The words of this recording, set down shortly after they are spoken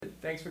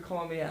Thanks for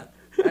calling me out.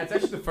 That's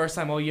actually the first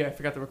time all year I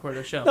forgot to record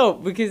our show. No,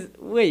 because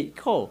wait,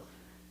 Cole,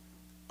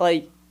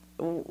 like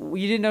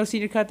you didn't know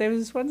Senior Cut Day was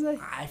this Wednesday?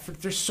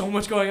 There's so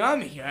much going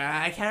on here.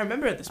 I can't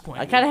remember at this point.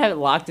 I kind of have it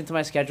locked into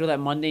my schedule that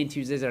Monday and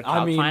Tuesdays are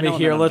cup final.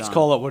 Here, let's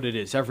call it what it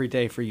is. Every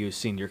day for you is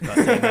Senior Cut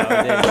Day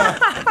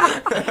nowadays.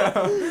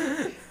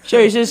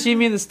 Sure, you should have seen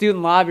me in the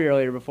student lobby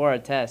earlier before our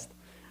test.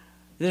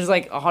 There's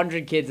like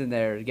 100 kids in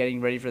there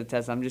getting ready for the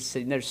test. I'm just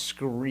sitting there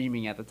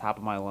screaming at the top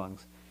of my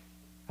lungs.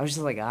 I was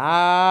just like,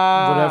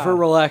 Whatever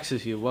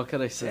relaxes you. What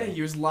could I say? Yeah,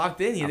 he was locked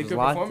in. He had a good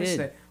locked performance in.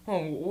 today.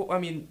 Well, I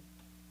mean,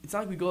 it's not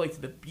like we go like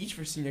to the beach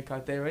for Senior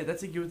Cut Day, right?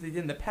 That's like what they did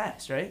in the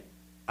past, right?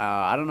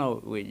 I don't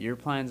know what your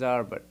plans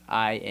are, but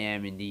I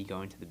am indeed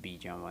going to the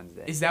beach on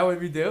Wednesday. Is that what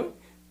we do?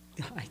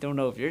 I don't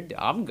know if you're.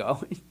 I'm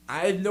going.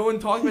 I have no one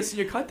talking about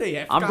Senior Cut Day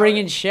yet. I'm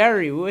bringing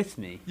Sherry with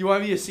me. You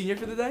want to be a senior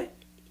for the day?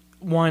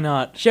 Why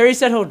not? Sherry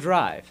said he'll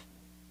drive.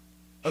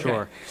 Okay.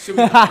 Sure. So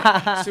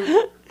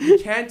we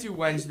can't do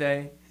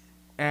Wednesday,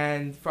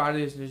 and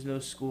Fridays there's no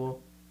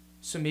school.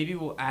 So maybe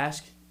we'll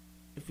ask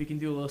if we can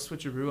do a little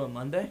switcheroo on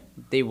Monday.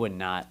 They would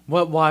not.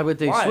 Why would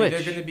they Why? switch?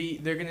 They're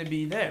gonna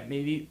be there.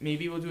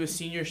 Maybe we'll do a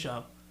senior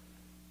show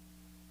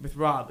with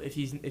Rob if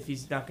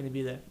he's not gonna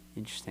be there.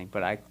 Interesting,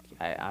 but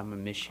I'm a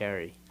Miss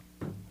Sherry.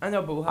 I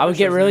know, but I would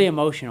get really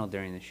emotional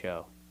during the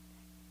show.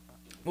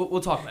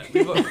 We'll talk about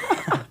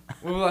it.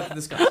 We'll have to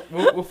discuss.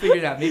 We'll figure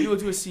it out. Maybe we'll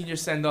do a senior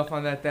send off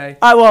on that day.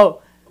 All right,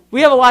 well,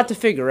 we have a lot to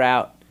figure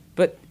out,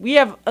 but we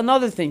have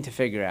another thing to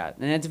figure out,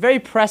 and it's a very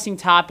pressing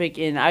topic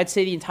in, I'd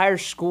say, the entire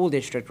school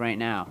district right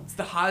now. It's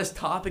the hottest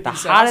topic. The in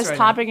South hottest right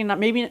topic in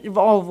maybe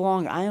all of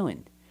Long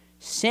Island.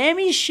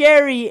 Sammy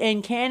Sherry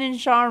and Cannon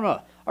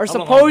Sharma are I don't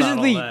know about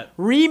supposedly all that.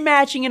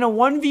 rematching in a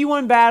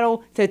 1v1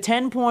 battle to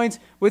 10 points,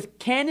 with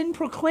Cannon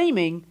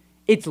proclaiming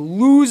it's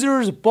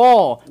loser's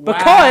ball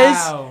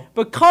Wow.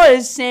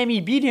 because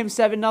Sammy beat him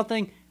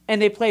 7-0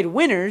 and they played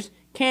winners.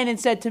 Cannon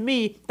said to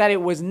me that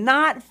it was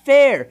not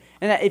fair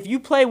and that if you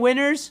play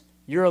winners,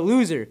 you're a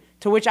loser.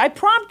 To which I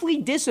promptly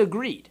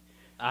disagreed.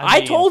 I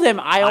mean, told him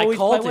I always play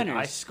called it. winners.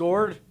 I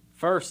scored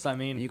first. I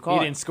mean, You he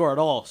called. didn't score at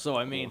all. So,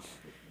 I mean,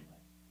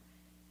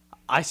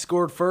 I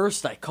scored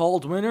first. I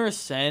called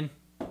winners, and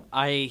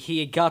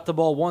he got the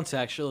ball once,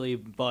 actually,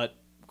 but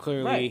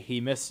clearly Right.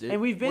 he missed it.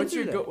 And we've been What's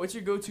through your that. what's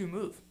your go-to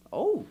move?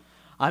 Oh.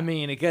 I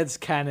mean,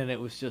 against Cannon, it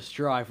was just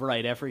drive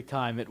right every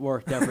time. It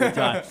worked every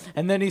time.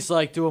 And then he's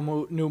like, do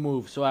a new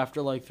move. So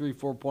after like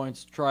 3-4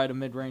 points, tried a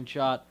mid-range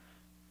shot.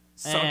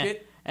 Sunk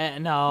it.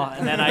 No,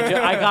 and then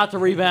I got the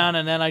rebound,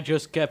 and then I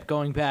just kept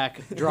going back,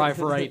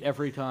 drive right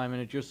every time,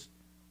 and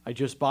I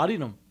just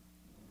bodied him.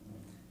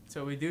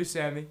 So we do,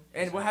 Sammy.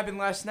 And what happened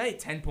last night?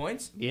 10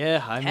 points?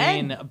 Yeah, I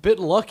 10? mean, a bit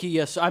lucky,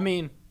 yes. I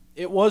mean,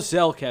 it was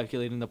Zell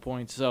calculating the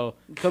points, so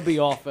could be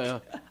off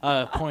a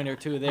point or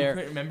two I there.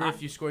 couldn't remember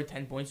if you scored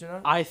 10 points or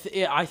not. I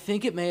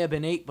think it may have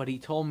been 8, but he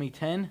told me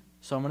 10,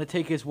 so I'm going to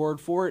take his word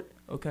for it.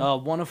 Okay.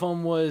 One of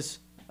them was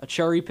a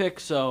cherry pick,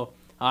 so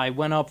I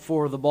went up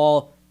for the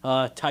ball,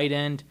 tight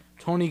end.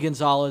 Tony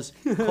Gonzalez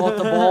caught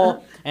the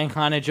ball and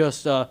kind of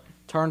just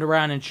turned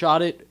around and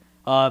shot it,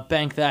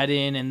 banked that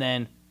in, and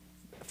then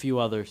a few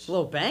others.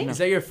 Little bang? Is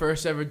that your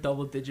first ever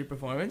double-digit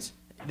performance?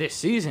 This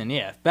season,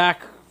 yeah.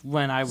 Back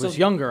when I was So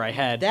younger, I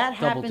had that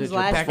happens double-digit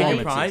last Back in your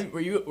performances.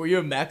 prime? Were you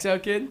a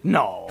max-out kid?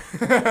 No.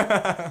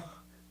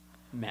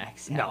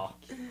 Max. No.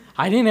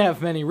 I didn't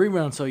have many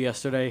rebounds so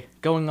yesterday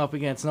going up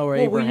against Noah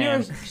Well, when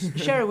Abraham.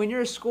 Sherry, when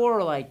you're a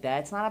scorer like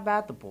that, it's not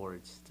about the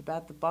boards. It's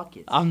about the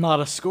buckets. I'm not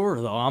a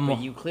scorer, though. But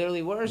you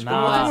clearly were a scorer.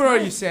 Nah. last Where are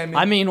night. you, Sammy?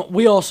 I mean,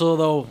 we also,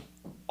 though,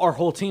 our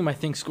whole team, I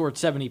think, scored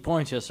 70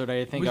 points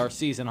yesterday. I think Was- our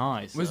season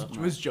high. So.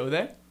 was Joe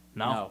there?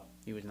 No,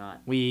 he was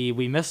not. We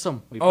missed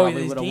him. We Oh,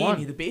 probably his would have game,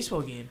 won. the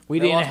baseball game. We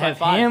They didn't lost by have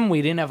 5. him.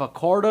 We didn't have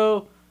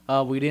Accardo.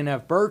 We didn't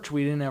have Birch.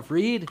 We didn't have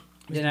Reed.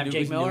 Didn't have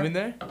Jake was Miller? Newman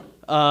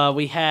there?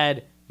 We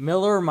had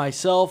Miller,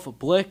 myself,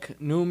 Blick,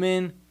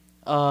 Newman,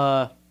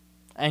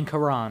 and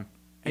Karan.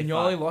 And you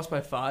only lost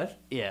by 5?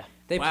 Yeah.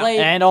 They Wow. played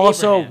And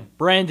also, Abraham.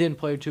 Brandon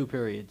played 2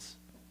 periods.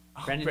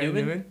 Brandon Brandon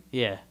Newman?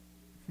 Yeah.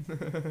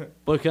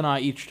 Blick and I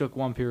each took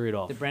 1 period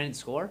off. Did Brandon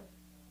score?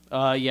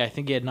 Yeah, I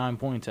think he had 9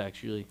 points,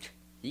 actually.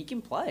 He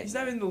can play. He's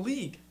not in the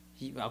league.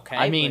 Okay.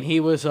 I mean, but- he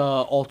was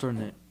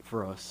alternate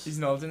for us. He's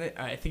an alternate.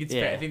 I think it's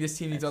Yeah. fair. I think this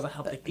team needs all the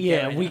help they can get.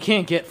 Yeah, right we now.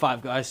 can't get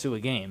 5 guys to a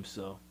game,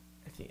 so.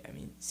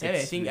 Sammy,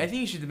 It's- I think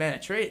you should demand a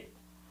trade.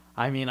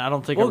 I mean, I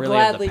don't think we'll I really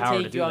have gladly the power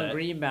to take do you on that.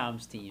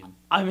 Greenbaum's team.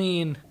 I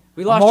mean,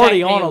 We I'm lost already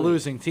Jack on a Bailey.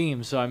 losing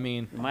team, so I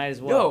mean. We might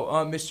as well.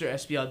 Yo, Mr.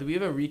 SBL, did we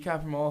have a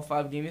recap from all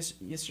 5 games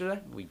yesterday?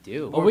 We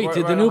do. Oh wait, Or-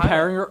 did or the new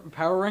Ohio?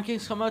 power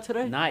rankings come out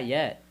today? Not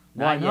yet.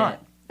 Why Yet.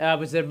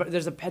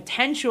 There's a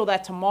potential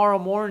that tomorrow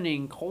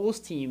morning Cole's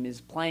team is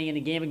playing in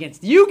a game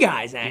against you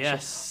guys. Actually.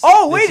 Yes.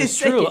 Oh wait a This is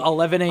second. true.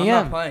 11 I'm not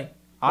a.m. playing.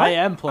 I am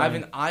I have playing.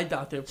 an eye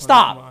doctor. Playing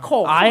Stop, tomorrow.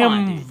 Cole. I come am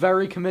on, dude.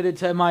 very committed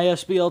to my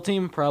SBL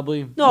team,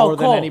 probably No, more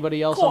Cole, than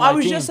anybody else Cole, on my I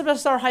was team. just about to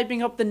start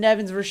hyping up the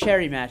Nevins versus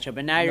Sherry matchup,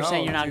 and now you're No,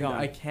 saying you're not dude, going.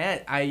 I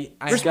can't. I This guy's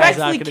not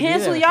Respectfully, gonna be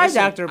cancel there. the eye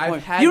Listen, doctor I've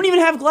appointment. had- You don't even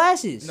have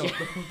glasses. No,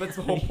 that's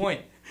the whole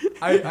point.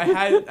 I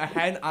had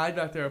an eye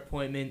doctor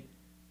appointment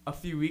a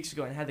few weeks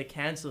ago and had to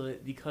cancel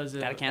it because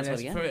of Gotta cancel it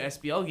again? for an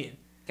SBL game.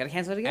 Gotta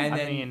cancel it again. And I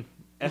then mean,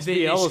 they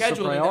SBL is the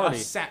scheduled it priority.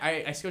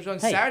 I scheduled on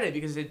Hey. Saturday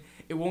because it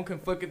won't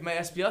conflict with my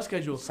SBL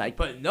schedule. Psych.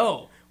 But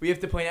no, we have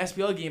to play an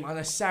SBL game on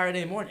a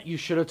Saturday morning. You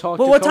should have talked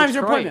But to what Coach time's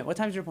your Craig. appointment? What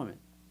time's your appointment?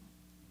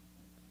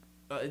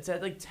 It's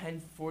at like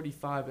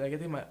 10:45. Like I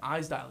think my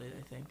eyes dilated.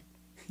 I think.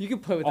 You can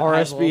play with Our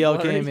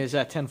SBL game is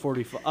at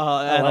 10:45.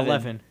 At 11.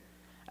 11.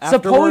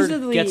 Afterward,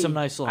 Supposedly, get some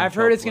nice little. I've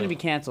heard it's play. going to be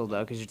canceled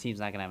though because your team's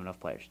not going to have enough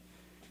players.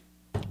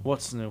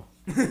 What's new?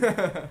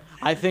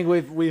 I think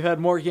we've had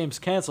more games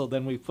canceled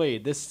than we've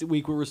played. This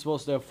week we were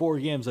supposed to have 4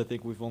 games. I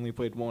think we've only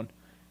played 1.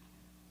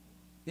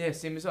 Yeah,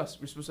 same as us.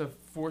 We're supposed to have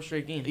 4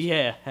 straight games.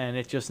 Yeah, and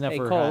it just never Hey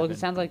Cole, happened. look, it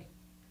sounds like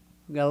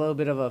we got a little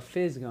bit of a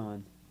fizz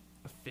going.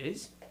 A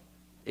fizz?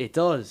 It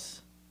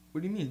does.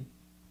 What do you mean?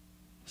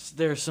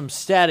 There's some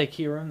static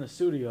here in the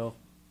studio.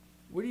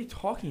 What are you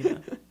talking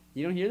about?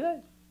 You don't hear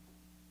that?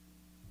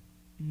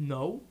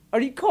 No.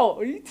 Are you Cole?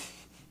 Are you?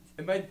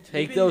 Am I Take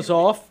taping those you?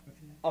 off.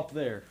 Up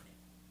there.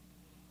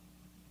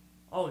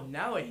 Oh,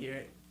 now I hear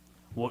it.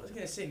 I What? was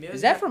gonna say maybe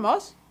Is that from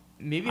us?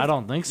 maybe I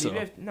don't think so. maybe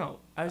I have, no.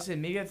 I was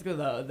saying maybe I have to go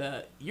to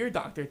the ear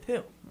doctor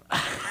too.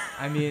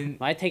 I mean,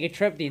 Might take a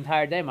trip the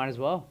entire day. Might as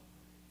well.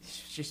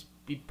 just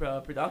be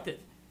productive.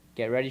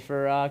 Get ready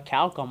for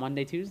calc on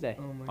Monday, Tuesday.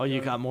 Oh my Oh, you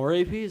God. got more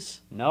APs?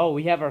 No,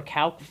 we have our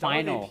calc Not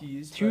final.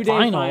 APs, but- 2-day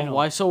Final? final.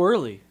 Why so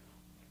early?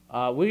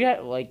 We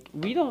got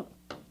we don't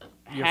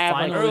Your have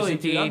final like, is early,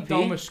 isn't dude. the I'm AP?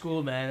 done with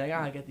school, man. I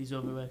gotta get these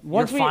over with.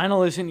 once Your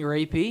final isn't your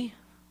AP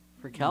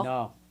for Calc?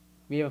 No,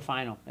 we have a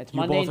final. It's You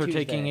Monday both and are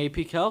Tuesday. taking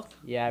AP Calc?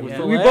 Yeah, With Yeah.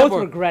 the we lab both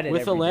or- regret it.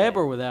 With the every lab day.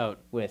 or without?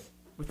 with.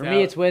 For Without-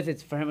 me, it's with.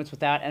 It's for him, it's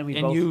without, and we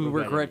And both you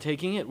regret regret it.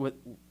 taking it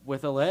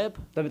with a lab?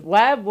 The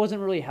lab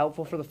wasn't really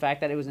helpful for the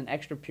fact that it was an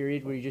extra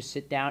period where you just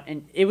sit down,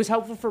 and it was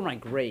helpful for my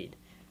grade,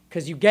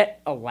 because you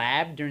get a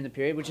lab during the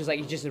period, which is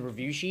like just a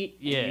review sheet.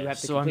 and you Yeah, have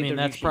to so I complete mean, the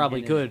that's review sheet, probably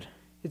and then- good.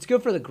 It's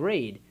good for the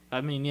grade, I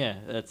mean, yeah,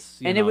 that's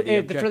and know, for the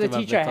objective of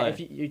teacher. class.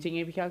 If you're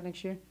taking AP Calc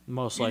next year,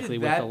 Most You likely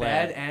did with that the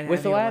bad lab. and With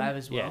having the a lab? lab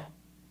as well. Yeah.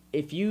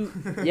 if you,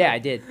 yeah, I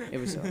did. It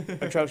was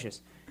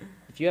atrocious.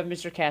 If you have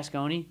Mr.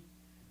 Casconi,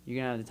 you're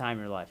gonna have the time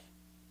of your life.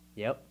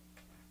 Yep.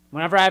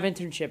 Whenever I have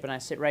internship and I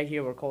sit right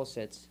here where Cole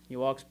sits, he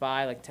walks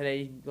by, like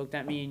today, he looked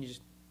at me and he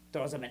just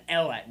throws up an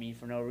L at me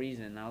for no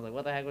reason. And I was like,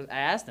 what the heck was, I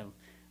asked him,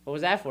 what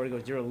was that for? He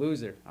goes, you're a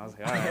loser. I was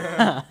like, all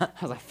right. I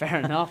was like, fair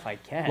enough, I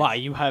guess. Why,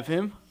 you have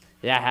him?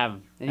 Yeah, I have him.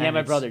 And he And had my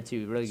it's- brother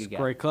too, really good guy.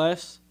 Great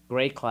class?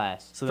 Great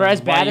class. So for then as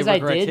why bad you as I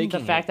regret did, the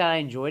taking fact that I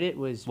enjoyed it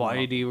was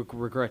Why do you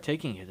regret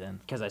taking it then?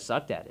 because I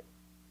sucked at it.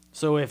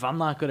 So if I'm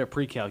not good at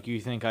pre-calc, you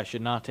think I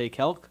should not take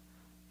calc?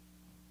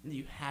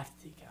 You have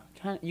to take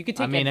out. You could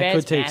take I mean, I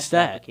advanced could take math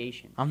stat.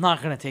 application. I'm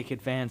not going to take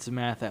advanced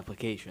math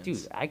applications.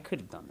 Dude, I could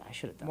have done that. I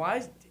should have done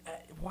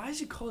Why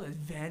is it called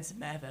advanced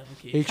math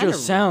application? it kinda-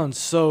 just sounds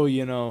so,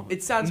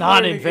 It sounds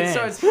not harder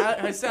advanced.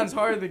 It sounds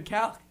harder than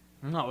calc.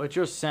 No, it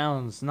just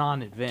sounds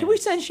non-advanced. Can we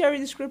send Sherry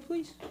the script,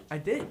 please? I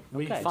did.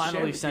 We Okay.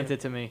 finally Share sent with it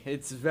to me.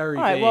 It's very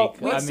All right, vague. well,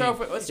 Let's I start mean,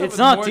 with, let's start it's with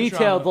not more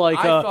detailed drama. like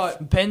I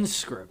thought, Ben's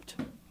script.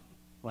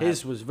 What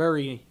His was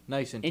very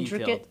nice and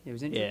Intricate? detailed. It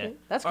was intricate? Yeah.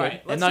 That's All good. right,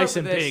 And let's nice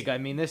start and with this. big. I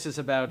mean, this is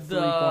about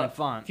The 3-point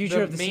font. Future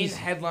the of the main season.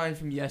 headline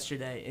from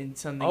yesterday in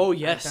something. Oh, I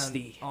yes, found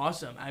the-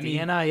 awesome. I The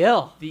mean,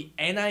 NIL. the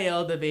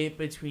NIL debate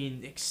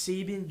between Nick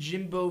Saban,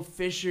 Jimbo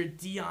Fisher,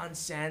 Deion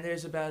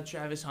Sanders about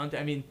Travis Hunter.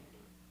 I mean,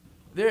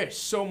 there is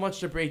so much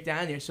to break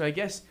down here. So I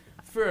guess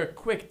for a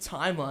quick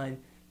timeline,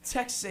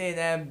 Texas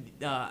A&M,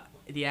 the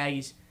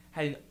Aggies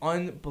had an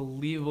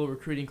unbelievable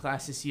recruiting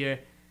class this year.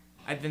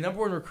 The number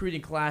 1 recruiting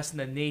class in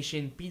the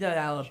nation, beat out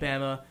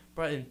Alabama,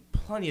 brought in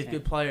plenty of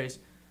good players.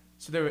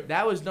 So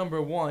that was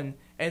number 1,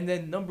 and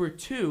then number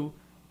 2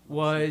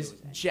 was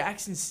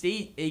Jackson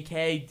State,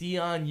 aka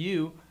Deion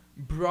U,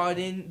 brought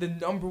in the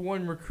number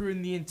 1 recruit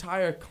in the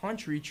entire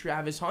country,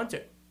 Travis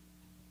Hunter.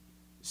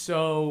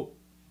 So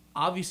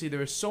obviously there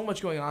was so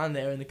much going on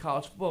there in the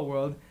college football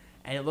world,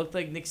 and it looked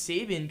like Nick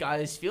Saban got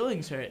his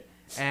feelings hurt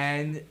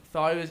and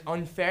thought it was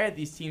unfair that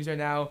these teams are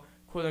now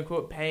quote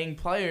unquote paying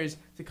players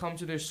to come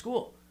to their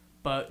school.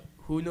 But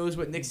who knows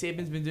what Nick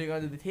Saban's been doing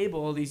under the table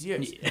all these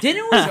years?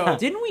 Didn't we? So,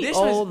 Didn't we This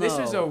all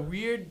was know? a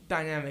weird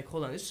dynamic.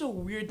 Hold on, this is a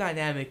weird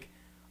dynamic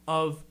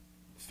of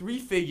 3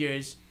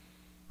 figures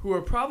who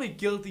are probably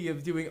guilty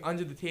of doing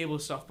under the table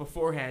stuff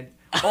beforehand,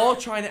 all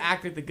trying to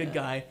act like the good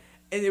guy,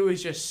 and it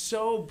was just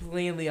so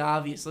blatantly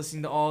obvious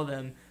listening to all of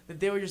them that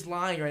they were just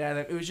lying right at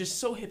them. It was just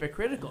so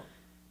hypocritical.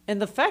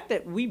 And the fact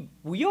that we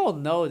all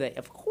know that,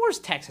 of course,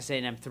 Texas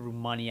A&M threw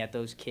money at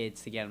those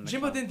kids to get them. To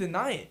Jimbo come. didn't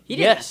deny it. He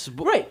didn't. Yes,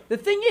 but- Right. The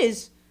thing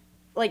is,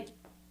 like,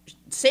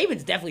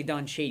 Saban's definitely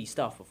done shady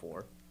stuff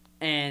before,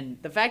 and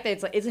the fact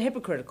that it's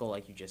hypocritical,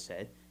 like you just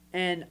said,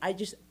 and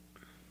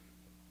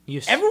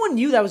everyone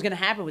knew that was going to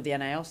happen with the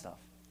NIL stuff.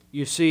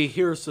 You see,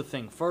 here's the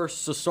thing.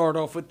 First, to start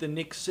off with the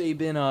Nick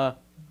Saban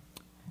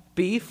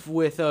beef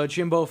with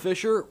Jimbo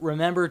Fisher.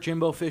 Remember,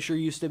 Jimbo Fisher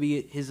used to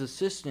be his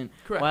assistant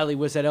Correct. while he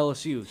was at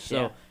LSU. So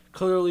Yeah.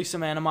 clearly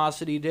some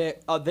animosity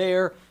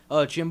there.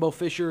 Jimbo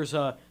Fisher is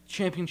a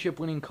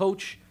championship-winning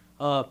coach,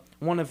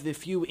 one of the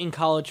few in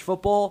college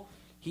football.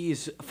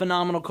 He's a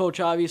phenomenal coach,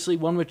 obviously.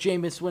 Won with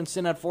Jameis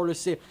Winston at Florida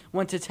State.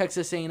 Went to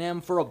Texas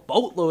A&M for a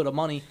boatload of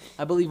money.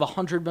 I believe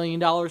 $100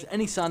 million. And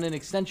he signed an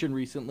extension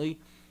recently,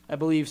 I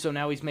believe. So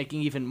now he's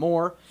making even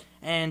more.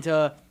 And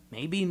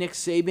maybe Nick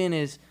Saban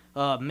is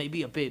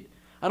maybe a bit,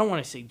 I don't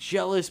want to say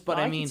jealous, but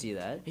Oh, I I mean, can see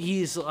that.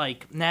 he's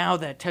like, now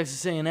that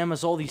Texas A&M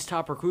has all these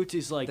top recruits,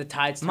 he's like, The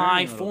tide's my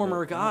turning a little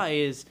former bit. guy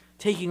is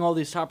taking all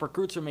these top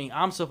recruits from me.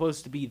 I'm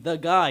supposed to be the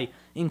guy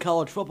in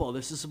college football.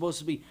 This is supposed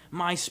to be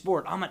my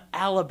sport. I'm at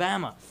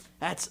Alabama.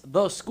 That's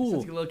the school.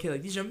 Sounds like a little kid,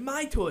 like, these are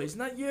my toys,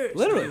 not yours.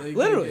 Literally, Like,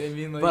 literally. I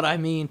mean, like, But I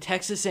mean,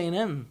 Texas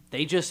A&M,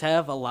 they just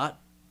have a lot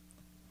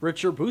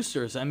richer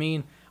boosters. I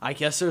mean, I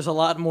guess there's a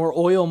lot more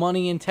oil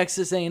money in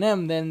Texas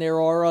A&M than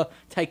there are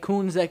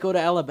tycoons that go to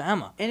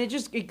Alabama, And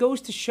it goes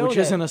to show which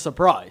that isn't a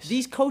surprise.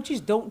 these coaches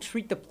don't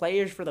treat the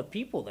players for the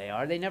people they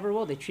are. They never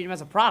will. They treat them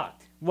as a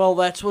product. Well,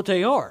 that's what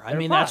they are. I They're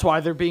mean, fine. that's why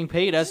they're being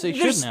paid as they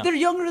should now. They're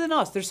younger than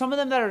us. There's some of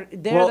them that are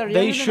there Well, that are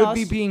they younger should than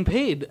be us. being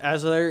paid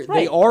as they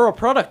Right. are a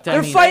product. I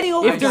They're mean, fighting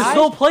over if there's guys.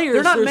 no players,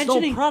 They're not there's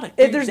mentioning no product.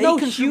 If there's They no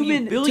contribute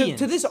human billions.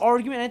 to this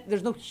argument,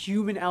 there's no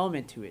human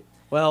element to it.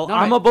 Well, No,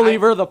 I'm I- a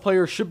believer the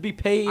players should be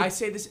paid. I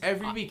say this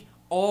every week.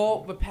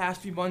 All the past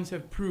few months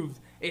have proved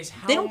is They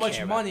how don't much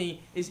care about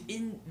money is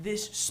in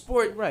this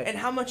sport, Right. and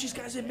how much these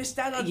guys have missed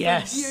out on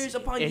Yes, for years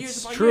upon years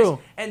it's upon true.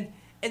 years.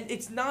 And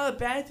it's not a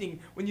bad thing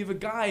when you have a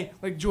guy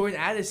like Jordan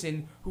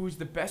Addison, who was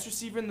the best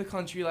receiver in the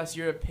country last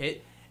year at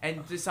Pitt,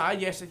 and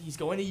decide yes that he's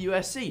going to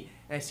USC.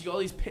 And I see all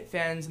these Pitt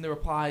fans and the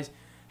replies,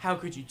 "How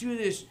could you do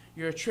this?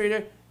 You're a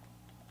traitor."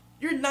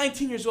 You're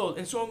 19 years old,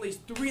 and someone lays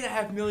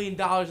 $3.5 million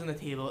on the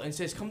table and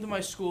says, "Come to my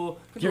school.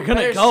 Come You're to a gonna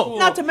better go. school,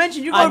 Not to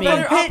mention you're I going mean-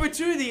 better from Pitt.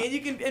 opportunity, and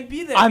you can and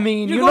be there." I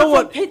mean, You're you going know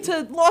from what? Pitt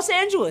to Los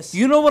Angeles.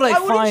 You know what I Why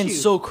wouldn't find you?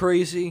 so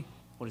crazy?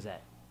 What is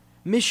that?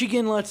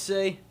 Michigan, let's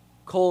say,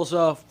 calls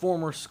a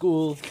former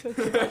school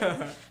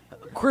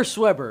Chris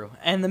Webber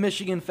and the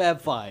Michigan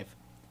Fab Five.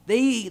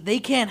 They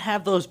can't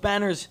have those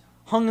banners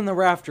hung in the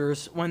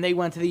rafters when they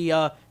went to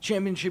the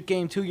championship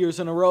game 2 years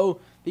in a row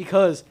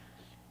because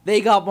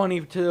they got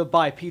money to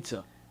buy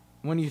pizza.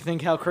 When you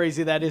think how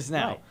crazy that is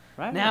now.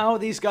 Right. Now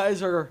these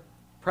guys are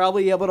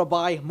probably able to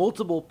buy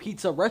multiple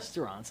pizza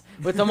restaurants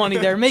with the money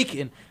they're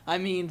making. I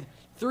mean,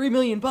 $3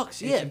 million.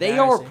 Yeah, they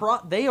are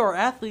embarrassing. they are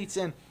athletes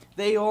and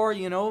they are,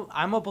 you know,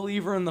 I'm a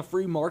believer in the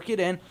free market,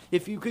 and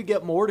if you could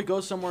get more to go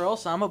somewhere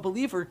else, I'm a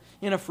believer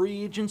in a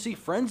free agency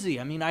frenzy.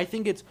 I mean, I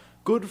think it's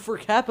good for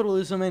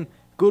capitalism and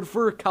good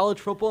for college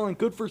football and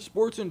good for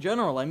sports in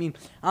general. I mean,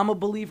 I'm a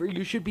believer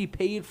you should be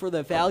paid for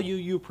the value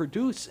you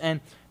produce, and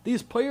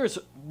these players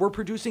were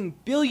producing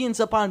billions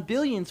upon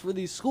billions for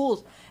these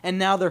schools, and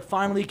now they're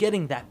finally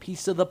getting that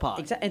piece of the pie.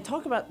 Exactly. And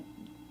talk about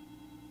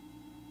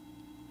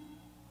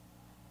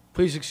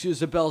Please excuse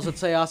the bells at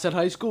Syosset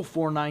High School,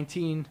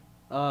 419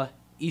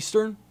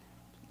 Eastern.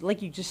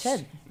 like you just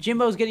said,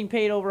 Jimbo's getting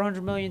paid over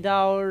 $100 million.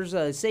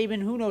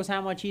 Saban, who knows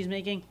how much he's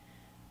making.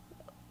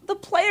 The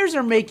players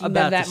are making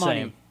About them that the money.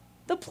 same.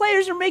 The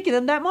players are making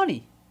them that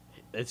money.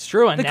 It's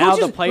true, and The now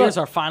coaches- the players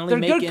look, are finally they're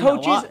making good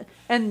coaches, a lot.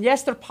 and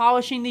yes, they're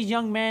polishing these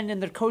young men,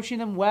 and they're coaching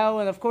them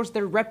well, and of course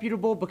they're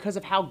reputable because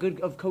of how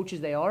good of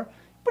coaches they are.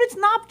 But it's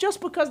not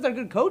just because they're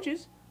good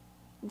coaches.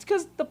 It's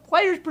because the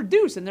players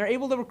produce, and they're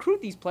able to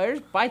recruit these players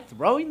by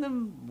throwing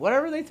them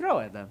whatever they throw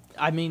at them.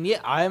 I mean, yeah,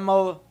 I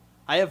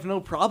have no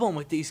problem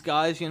with these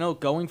guys, you know,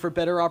 going for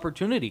better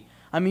opportunity.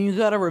 I mean, you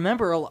got to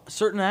remember,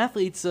 certain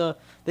athletes,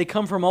 they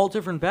come from all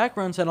different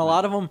backgrounds, and a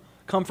lot of them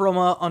come from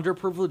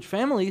underprivileged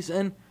families,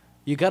 and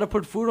you got to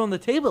put food on the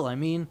table. I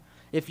mean,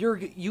 if you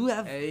And you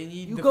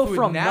you the go food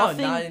from now,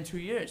 nothing, not in 2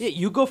 years. yeah,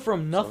 you go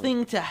from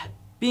nothing to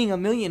being a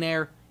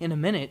millionaire in a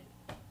minute.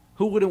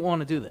 Who wouldn't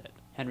want to do that?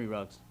 Henry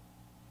Ruggs.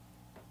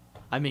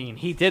 I mean,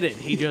 he did it.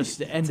 He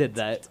just ended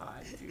that.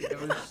 Dude,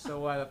 that was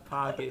so out of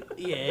pocket.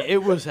 Yeah,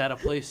 it was at a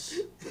place.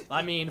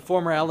 I mean,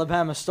 former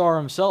Alabama star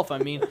himself. I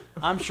mean,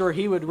 I'm sure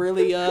he would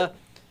really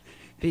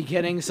be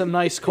getting some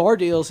nice car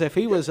deals if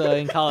he was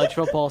in college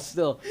football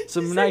still.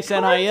 Some nice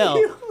NIL.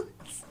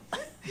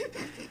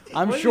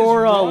 I'm What is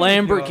sure wrong with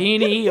you?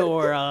 Lamborghini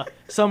or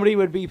somebody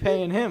would be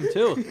paying him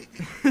too.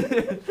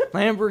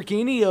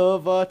 Lamborghini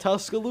of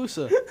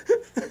Tuscaloosa.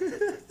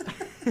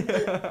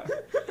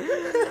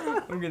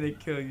 I'm gonna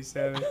kill you,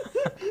 Savage.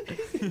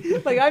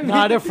 Like I'm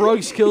Not if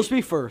Ruggs kills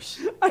me first.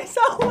 I saw.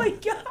 Oh my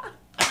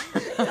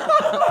god.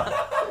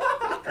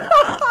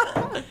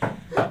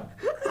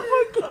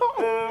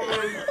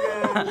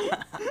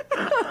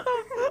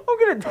 I'm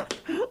gonna.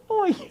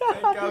 Oh my Thank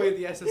god. God we had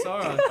the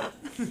SSR on.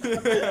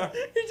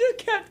 He just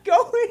kept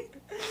going.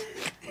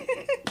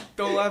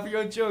 Don't laugh at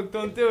your own joke.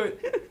 Don't do it.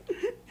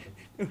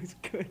 It was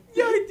good.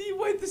 Yo, he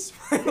wiped the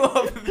smile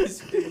off of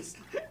his face.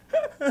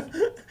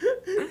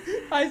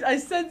 I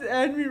said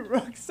Henry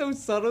Ruggs so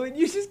subtle, and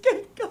you just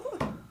kept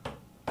going.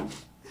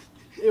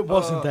 It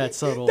wasn't that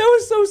subtle. That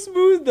was so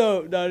smooth,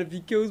 though. Not if he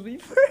kills me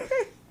first.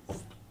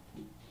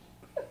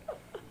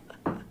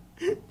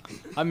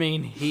 I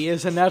mean, he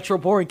is a natural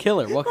born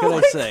killer. What could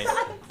I say?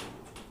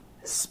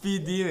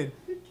 Speed demon.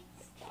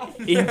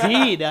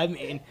 Indeed. I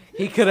mean,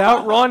 he could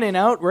outrun and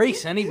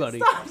outrace anybody.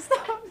 Stop.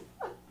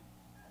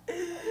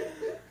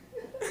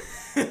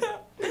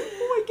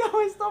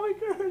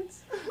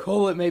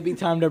 Cole, it may be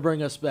time to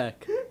bring us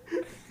back.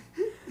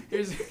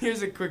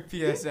 Here's a quick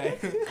PSA.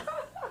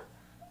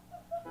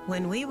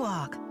 When we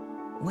walk,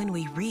 when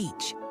we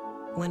reach,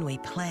 when we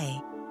play,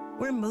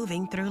 we're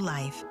moving through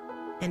life.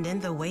 And in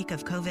the wake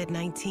of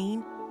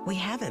COVID-19, we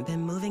haven't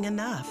been moving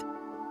enough.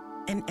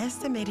 An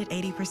estimated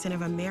 80%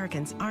 of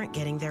Americans aren't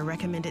getting their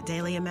recommended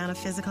daily amount of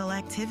physical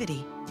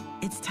activity.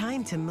 It's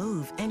time to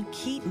move and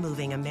keep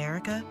moving,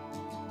 America.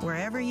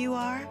 Wherever you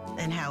are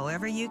and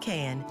however you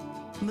can,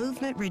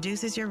 movement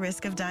reduces your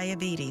risk of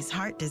diabetes,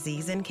 heart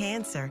disease, and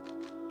cancer.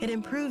 It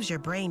improves your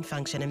brain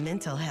function and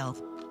mental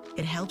health.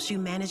 It helps you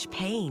manage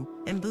pain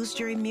and boost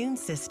your immune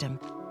system.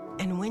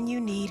 And when you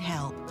need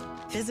help,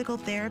 physical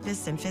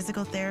therapists and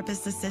physical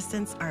therapist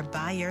assistants are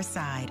by your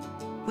side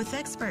with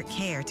expert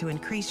care to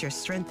increase your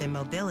strength and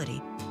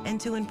mobility and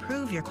to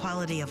improve your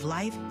quality of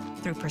life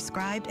through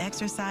prescribed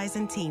exercise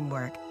and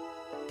teamwork.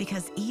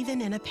 Because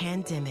even in a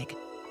pandemic,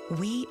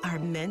 we are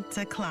meant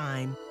to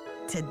climb,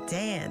 to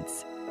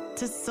dance,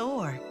 to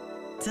soar,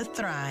 to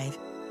thrive.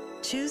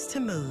 Choose to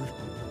move.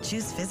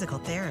 Choose physical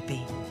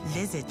therapy.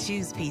 Visit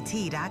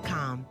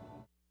ChoosePT.com.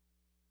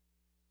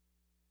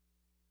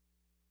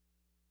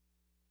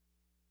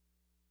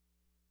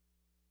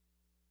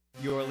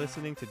 You're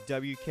listening to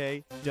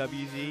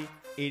WKWZ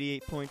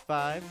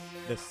 88.5,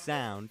 the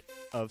sound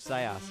of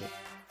Syosset.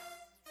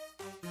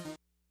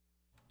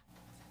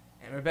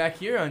 And we're back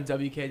here on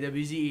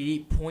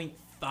WKWZ 88.5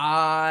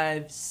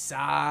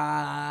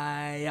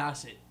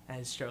 Syosset,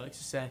 as Charlie likes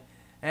to say.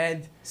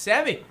 And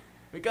Sammy,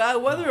 we got a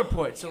weather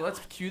report, so let's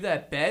cue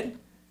that bed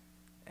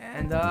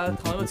and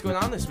tell me what's going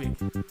on this week.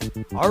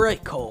 All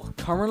right, Cole.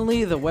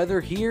 Currently, the weather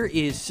here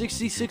is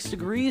 66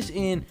 degrees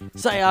in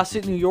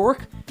Syosset, New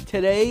York.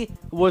 Today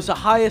was a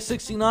high of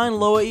 69,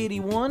 low of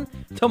 81.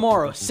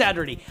 Tomorrow,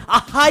 Saturday, a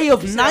high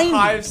of 90. A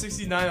high of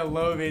 69, a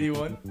low of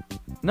 81.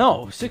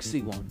 No,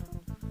 61.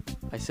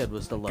 I said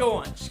was the low. Go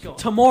on, just go on.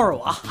 Tomorrow,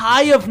 a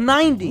high of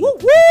 90. Woo,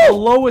 woo! A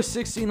low of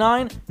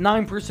 69,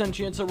 9%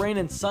 chance of rain.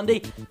 And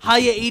Sunday, high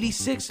of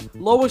 86,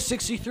 low of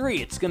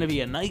 63. It's going to be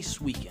a nice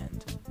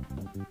weekend.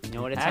 You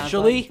know what it sounds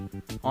Actually, like?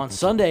 on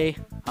Sunday,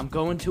 I'm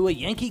going to a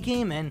Yankee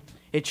game, and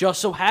it just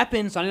so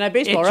happened Sunday Night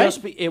Baseball,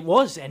 right? It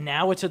was, and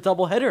now it's a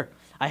doubleheader.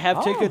 I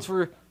have tickets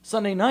for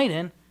Sunday night,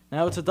 and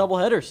now it's a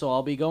doubleheader, so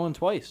I'll be going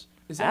twice.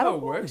 Is that how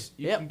it works?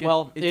 You Yeah, can get-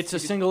 well, it's a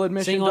single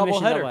admission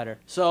Single-admission doubleheader. doubleheader.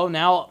 So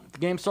now the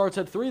game starts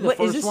at 3, the Wait, is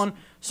first this one. the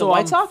So White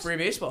I'm- Sox? free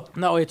baseball.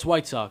 No, it's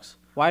White Sox.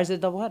 Why is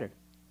it a doubleheader?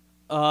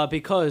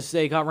 Because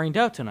they got rained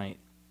out tonight.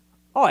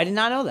 Oh, I did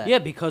not know that. Yeah,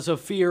 because of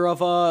fear of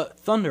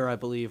thunder, I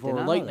believe, or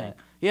not know lightning. that.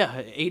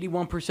 Yeah,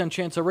 81%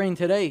 chance of rain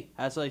today,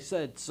 as I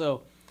said.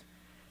 So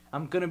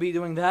I'm going to be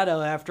doing that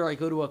after I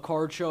go to a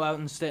card show out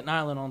in Staten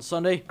Island on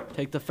Sunday.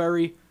 Take the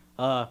ferry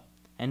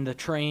and the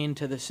train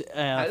to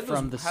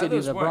from the city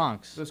of the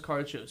Bronx. Those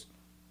card shows.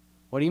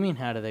 What do you mean,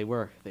 how do they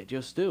work? They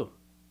just do.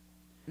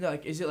 No,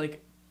 like, is it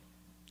like...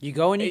 You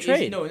go and you is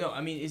trade. it, no,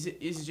 I mean, is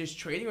it just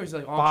trading or is it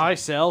like Buy, auction?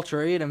 sell,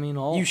 trade, I mean,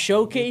 all. You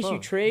showcase, all you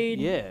above. trade.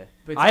 Yeah.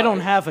 But it's I not- don't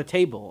have a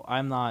table.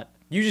 I'm not.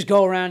 You just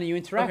go around and you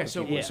interact Okay, with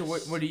so people. so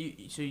what do you...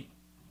 So you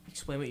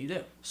explain what you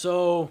do.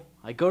 So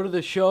I go to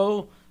the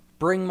show,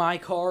 bring my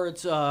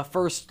cards,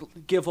 first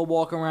give a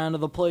walk around of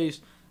the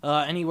place,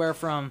 anywhere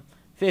from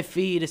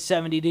 50 to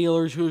 70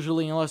 dealers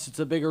usually, unless it's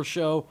a bigger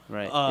show.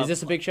 Right. Is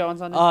this a big show on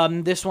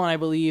Sunday? This one I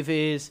believe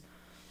is,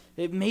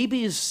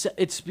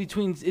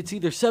 it's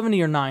either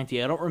 70 or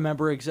 90. I don't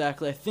remember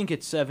exactly. I think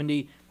it's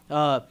 70.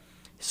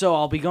 So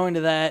I'll be going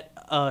to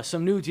that.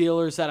 Some new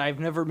dealers that I've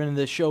never been to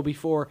this show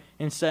before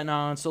in Staten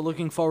Island. So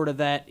looking forward to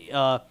that.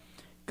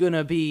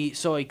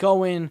 So I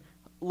go in,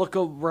 look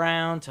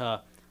around,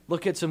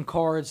 look at some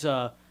cards,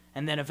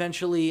 and then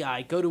eventually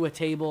I go to a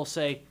table,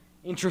 say,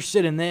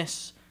 interested in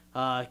this,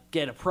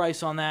 get a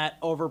price on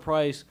that,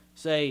 overprice,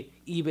 say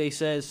eBay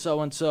says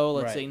so-and-so,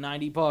 let's say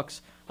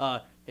 $90.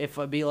 If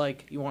I'd be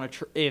like, you want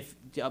to, if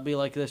I'll be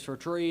like this for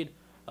trade,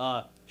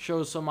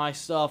 show some of my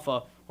stuff,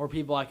 or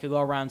people I could go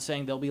around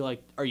saying, they'll be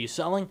like, are you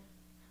selling?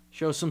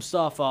 Show some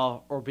stuff,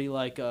 or be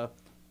like,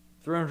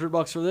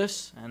 $300 for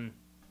this, and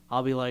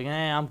I'll be like,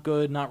 I'm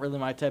good, not really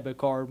my type of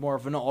card, more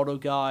of an auto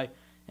guy,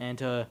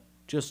 and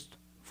just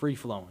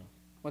free-flowing.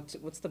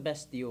 What's the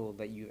best deal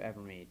that you've ever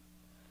made?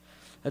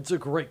 That's a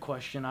great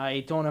question. I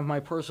don't have my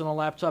personal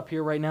laptop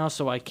here right now,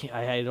 so I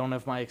don't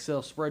have my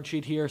Excel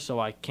spreadsheet here, so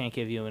I can't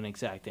give you an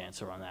exact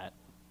answer on that.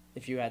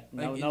 If you had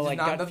Like, no is like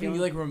not gut nothing feeling?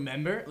 you like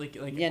remember? Like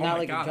Yeah, oh not my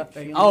like a God, gut like-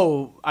 feeling.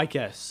 Oh, I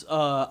guess.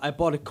 I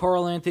bought a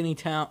Carl Anthony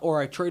Towns,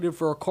 or I traded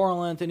for a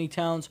Carl Anthony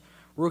Towns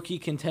rookie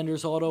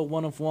contenders auto,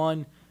 1 of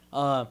 1.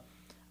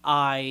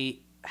 I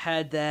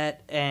had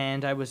that,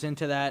 and I was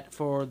into that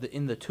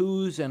in the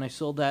 2s, and I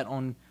sold that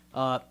on.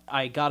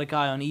 I got a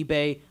guy on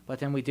eBay, but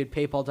then we did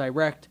PayPal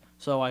Direct,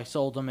 so I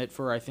sold him it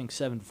for I think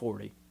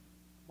 $740.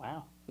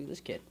 Wow, look at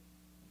this kid.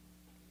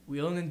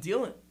 Wheeling and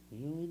dealing.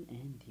 Wheeling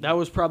and dealing. That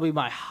was probably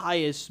my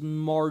highest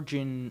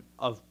margin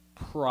of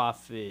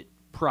profit,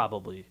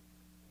 probably.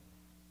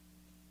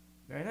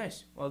 Very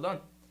nice. Well done.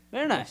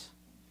 Very nice.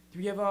 Do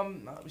we have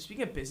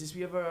speaking of business,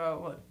 we have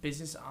a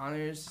business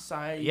honors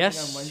society Yes,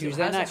 thing on Wednesday.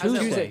 Tuesday How's that- night. how's that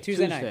Tuesday. work?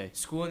 Tuesday night.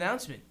 School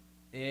announcement.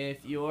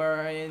 If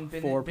you're in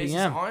 4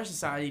 business p.m. honors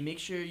society, make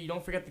sure you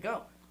don't forget to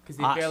go because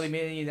they Ah. barely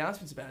made any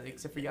announcements about it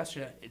except for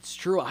yesterday. It's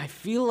true. I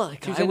feel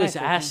like Tuesday I was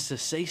night, asked to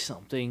say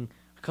something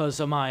because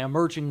of my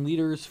emerging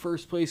leaders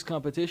first place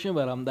competition,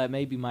 but that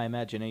may be my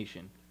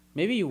imagination.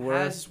 Maybe you were.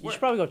 How's You work? should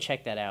probably go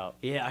check that out.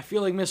 Yeah, I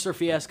feel like Mr.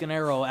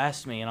 Fiasconero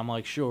asked me, and I'm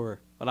like,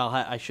 sure, but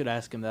I should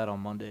ask him that on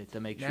Monday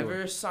to make Never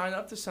sure. sign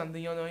up to something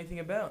you don't know anything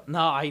about. No,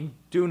 I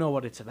do know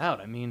what it's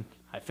about. I mean,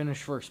 I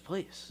finished first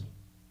place.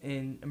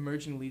 In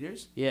emerging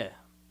leaders, Yeah.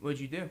 what'd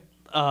you do?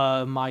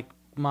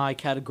 My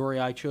category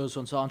I chose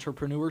was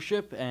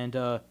entrepreneurship, and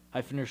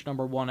I finished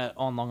number 1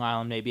 on Long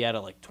Island, maybe out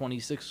of like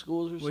 26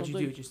 schools or What'd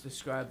something. you do? Just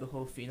describe the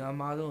whole phenom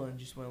model and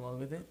just went along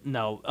with it?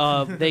 No,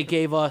 they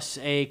gave us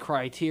a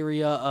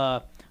criteria.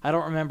 I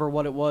don't remember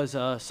what it was.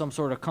 Some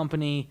sort of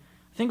company.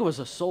 I think it was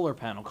a solar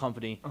panel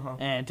company. Uh-huh.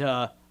 And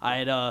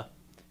I'd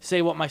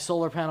say what my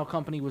solar panel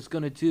company was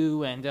gonna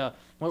do and what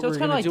So we it's were kinda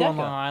gonna like do on DECA.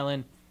 Long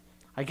Island.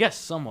 I guess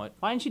somewhat.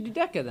 Why didn't you do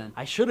DECA then?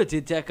 I should have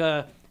did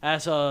DECA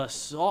as a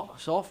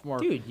sophomore.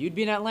 Dude, you'd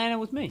be in Atlanta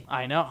with me.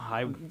 I know.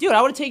 Dude,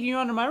 I would have taken you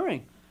under my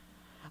ring.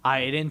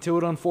 I didn't do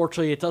it.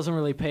 Unfortunately, it doesn't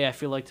really pay. I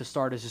feel like to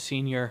start as a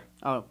senior.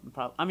 Oh,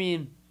 I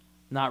mean,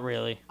 Not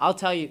really. I'll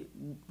tell you,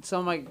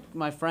 some of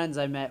my friends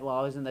I met while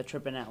I was in that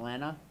trip in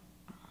Atlanta.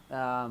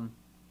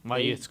 Why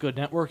They- it's good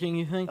networking,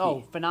 you think?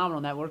 Oh,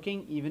 phenomenal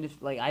networking. Even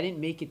if I didn't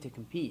make it to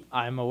compete.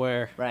 I'm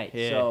aware. Right.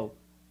 Yeah. So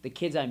the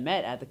kids I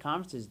met at the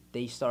conferences,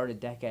 they started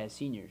DECA as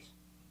seniors.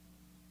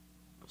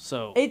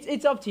 So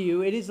It's up to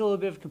you. It is a little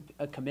bit of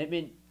a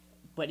commitment,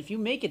 but if you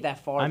make it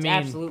that far, it's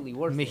absolutely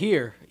worth it.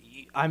 Here,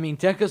 I mean,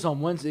 DECA's on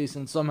Wednesdays,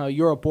 and somehow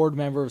you're a board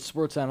member of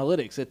Sports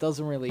Analytics. It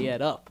doesn't really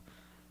add up.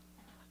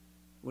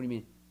 What do you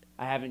mean?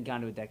 I haven't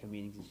gone to a DECA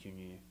meeting since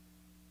junior year.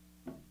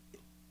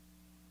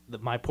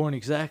 My point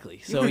exactly.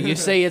 So you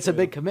say it's a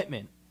big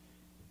commitment.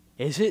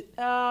 Is it?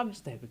 I'm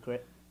just a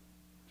hypocrite.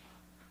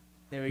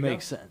 There we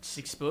Makes go. sense. Just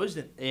exposed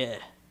it. Yeah.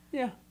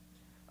 Yeah.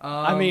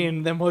 I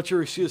mean, then what's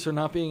your excuse for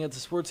not being at the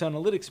Sports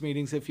Analytics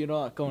meetings if you're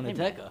not going Hey, to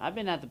man, DECA? I've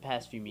been at the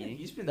past few yeah, meetings.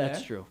 he's been That's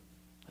there. true.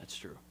 That's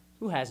true.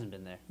 Who hasn't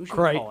been there? Who should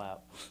Right. we call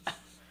out?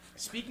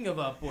 Speaking of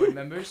board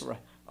members, Right.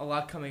 a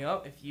lot coming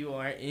up. If you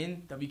are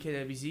in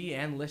WKWZ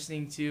and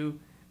listening to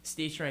the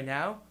station right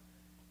now,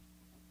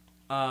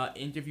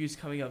 interviews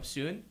coming up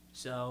soon.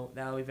 So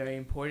that will be very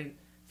important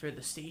for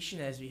the station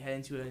as we head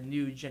into a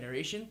new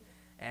generation.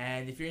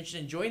 And if you're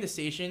interested in joining the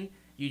station,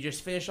 you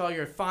just finished all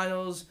your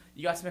finals,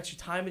 you got some extra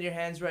time in your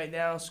hands right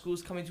now,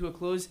 school's coming to a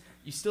close,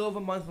 you still have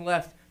a month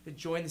left to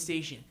join the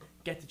station.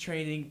 Get the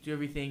training, do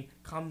everything,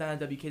 calm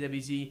down at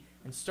WKWZ,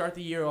 and start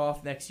the year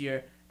off next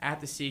year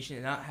at the station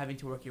and not having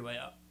to work your way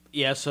up.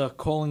 Yes,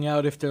 calling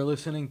out if they're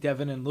listening,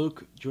 Devin and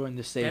Luke joined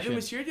the station. Devin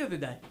was here the other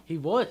day. He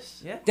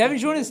was. Yeah. Devin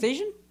joining the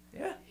station?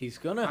 Yeah. He's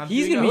gonna.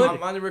 He's doing gonna a- be-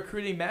 I'm on the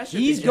recruiting master.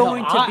 He's division.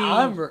 going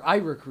to be- I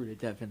recruited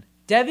Devin.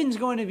 Devin's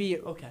going to be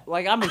Okay.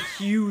 like I'm a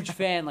huge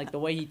fan, like the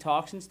way he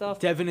talks and stuff.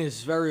 Devin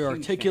is very Huge fan.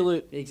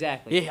 articulate.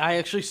 Exactly. Yeah, I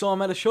actually saw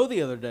him at a show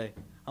the other day.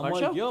 I'm Art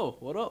like, show? yo,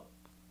 what up?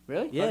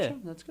 Really? Yeah. Art show?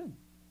 That's good.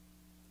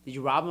 Did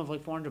you rob him of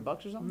like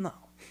 $400 or something? No.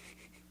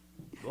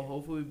 Well,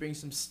 hopefully we bring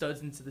some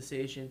studs into the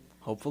station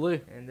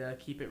Hopefully. and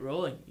keep it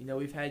rolling. You know,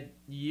 we've had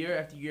year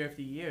after year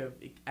after year of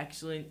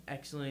excellent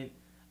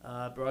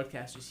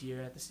broadcasters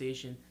here at the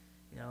station.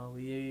 You know,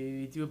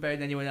 we do it better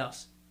than anyone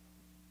else.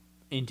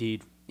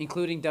 Indeed.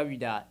 Including W.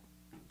 Dot.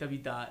 W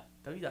dot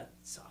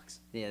sucks.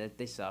 Yeah,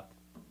 they suck.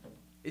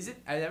 Is it?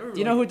 I never. Do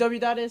you know who W.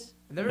 Dot is?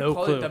 I never No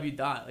called clue. it W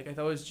dot. Like I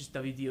thought it was just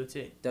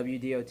WDOT.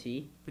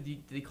 WDOT. But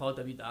did they call it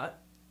W dot?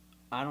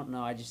 I don't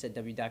know. I just said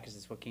W. Dot because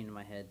it's what came to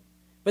my head.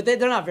 But they're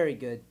not very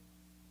good.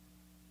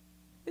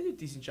 They do a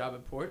decent job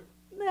at Port.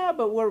 Nah,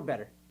 but we're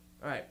better.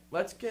 All right,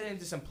 let's get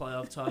into some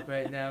playoff talk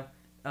right now.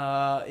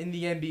 In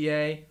the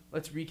NBA,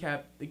 let's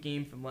recap the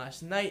game from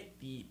last night.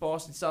 The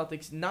Boston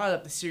Celtics knotted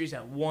up the series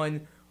at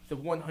 1 with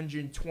a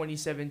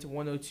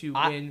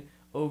 127-102 win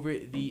over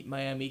the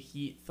Miami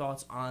Heat.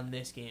 Thoughts on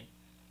this game?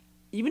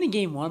 Even in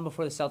game one,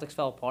 before the Celtics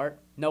fell apart,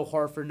 no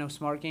Horford, no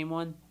Smart game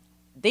one,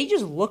 they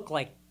just look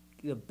like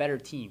the better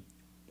team.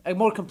 A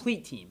more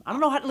complete team. I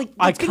don't know how to, like,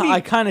 I it's gonna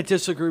be- kind of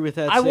disagree with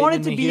that. I want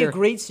it statement to be here. a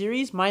great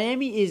series.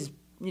 Miami is,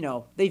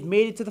 they've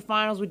made it to the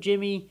finals with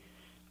Jimmy.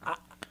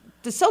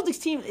 The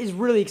Celtics team is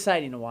really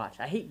exciting to watch.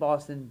 I hate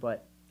Boston,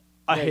 but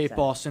I very hate exciting.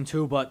 Boston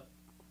too, but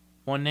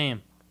one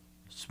name,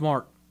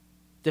 Smart,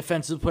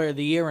 Defensive Player of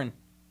the Year, and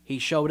he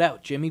showed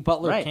out. Jimmy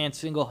Butler Right. can't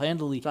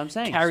single-handedly That's what I'm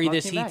saying. carry Smart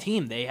this came Heat back.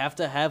 team. They have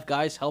to have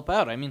guys help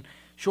out. I mean,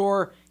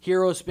 sure,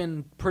 Hero's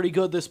been pretty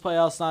good this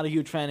playoffs. Not a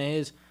huge fan of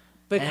his.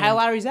 But And- Kyle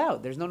Lowry's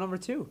out. There's no number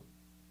 2.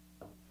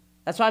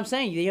 That's why I'm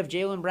saying you have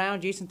Jaylen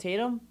Brown, Jason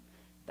Tatum.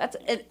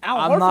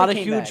 I'm not a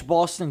huge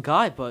Boston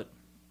guy, but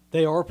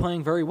they are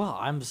playing very well.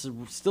 I'm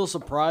still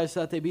surprised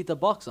that they beat the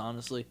Bucks.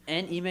 Honestly,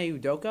 And Ime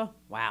Udoka.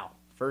 Wow,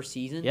 first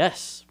season.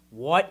 yes,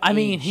 What? I a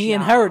mean, he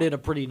job. inherited a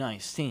pretty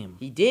nice team.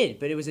 He did,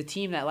 but it was a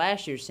team that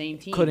last year, same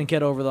team. Couldn't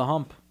get over the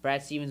hump.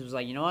 Brad Stevens was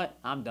like, you know what?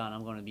 I'm done.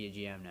 I'm going to be a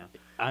GM now.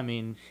 I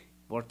mean,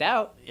 Worked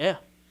out. yeah.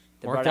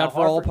 They Worked brought out out for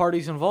all Hartford.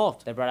 parties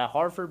involved. They brought out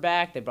Hartford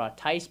back. They brought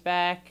Tice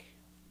back.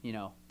 You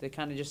know, they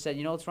kind of just said,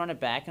 you know, let's run it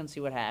back and see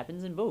what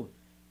happens, and boom.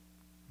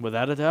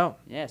 Without a doubt.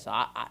 Yeah, so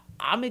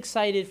I'm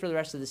excited for the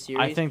rest of the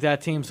series. I think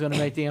that team's going to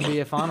make the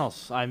NBA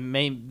Finals. I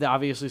may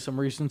obviously some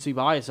recency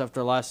bias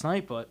after last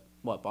night, but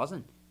What,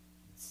 buzzing?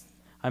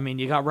 I mean,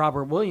 you got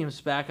Robert Williams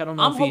back. I don't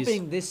know I'm if he's.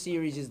 hoping this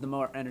series is the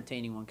more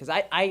entertaining one because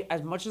I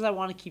as much as I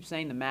want to keep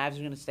saying the Mavs are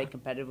going to stay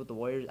competitive with the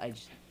Warriors,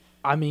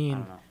 I mean,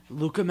 don't know.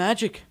 Luka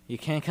Magic. You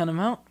can't count him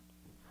out.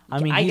 I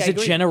mean, I he's a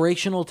agree.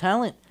 generational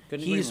talent.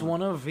 Couldn't agree He's more.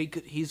 one of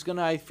he's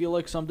gonna. I feel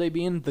like someday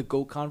be in the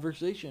GOAT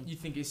conversation You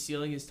think his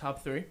ceiling is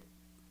top 3?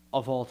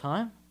 of all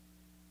time.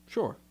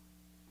 Sure.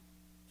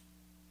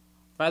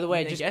 By the way,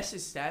 I just guess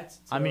his stats.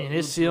 I to mean,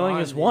 his ceiling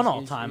LeBron is one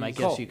all time. I is-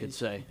 guess Cool. you could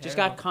say. just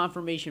paramount. got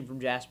confirmation from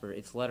Jasper.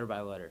 It's letter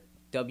by letter.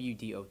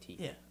 WDOT.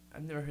 Yeah,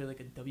 I've never heard like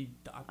a W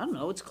dot. I don't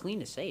know. It's clean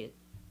to say it.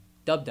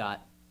 Dub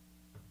dot.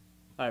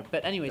 All right,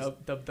 but anyways,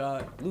 Dub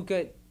dot.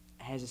 Luca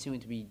has a ceiling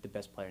to be the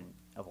best player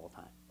of all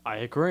time. I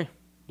agree.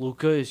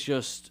 Luka is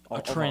just Of all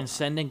a time.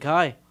 transcendent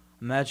guy.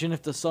 Imagine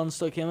if the Suns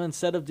took him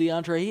instead of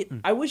DeAndre Ayton.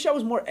 I wish I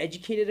was more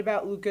educated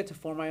about Luca to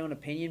form my own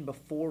opinion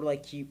before, when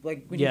he was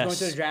going Yes.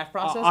 through the draft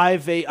process.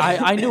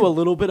 I knew a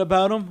little bit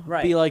about him.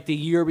 Right. Be like the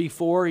year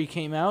before he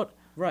came out.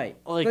 Right.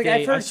 Like, I've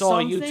I heard saw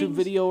a some YouTube things,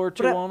 video or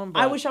two but on him.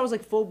 I but wish I was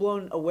like full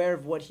blown aware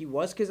of what he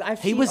was because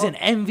I've he seen was an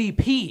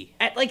MVP.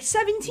 at like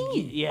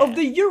 17 Yeah. of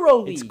the Euro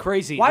League. It's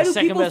crazy. Why The do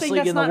second people best think league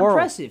that's in the not world.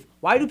 impressive?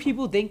 Why do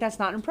people think that's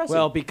not impressive?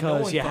 Well, No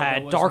because one you thought had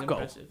that wasn't Darko.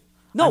 impressive.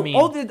 no, I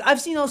mean-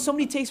 I've seen so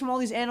many takes from all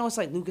these analysts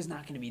like Luca's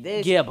not going to be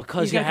this. Yeah,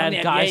 because He's you gonna come had to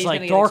the NBA, guys he's like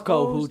gonna get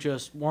Darko who exposed.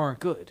 just weren't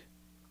good.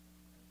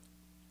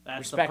 That's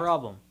Respect. the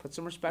problem. Put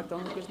some respect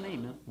on Luca's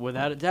name, man.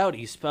 Without a doubt,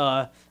 he's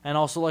and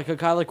also like a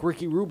guy like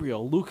Ricky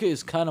Rubio. Luka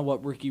is kind of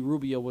what Ricky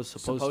Rubio was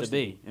supposed to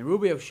be. And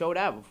Rubio showed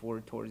out before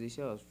towards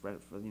ACL for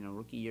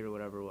rookie year or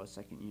whatever it was,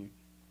 second year.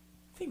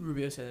 I think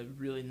Rubio's had a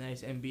really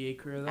nice NBA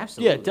career though.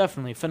 Absolutely. Yeah,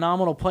 definitely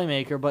phenomenal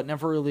playmaker, but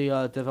never really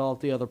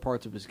developed the other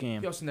parts of his game.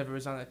 He also never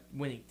was on a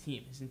winning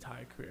team his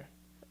entire career.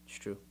 It's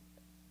true.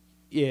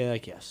 Yeah, I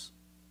guess.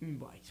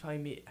 Why?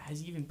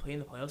 Has he even played in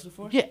the playoffs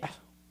before? Yeah,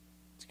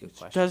 It's a good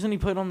question. hasn't he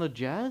played on the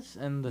Jazz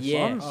and the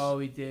Yeah. Suns? Oh,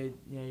 he did.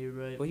 Yeah, you're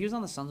right. Well, he was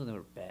on the Suns when they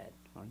were bad,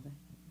 aren't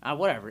they?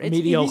 Whatever. He's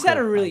Mediocre, had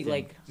a I really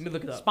think. Let me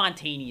look it up.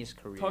 spontaneous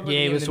career. Talk about Yeah,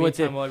 the he game was in the with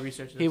meantime the- while I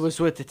research this. He was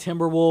with the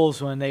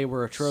Timberwolves when they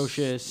were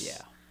atrocious.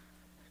 Yeah.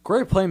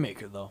 Great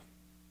playmaker though.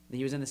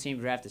 He was in the same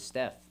draft as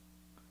Steph.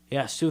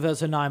 Yes,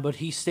 2009, but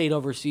he stayed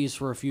overseas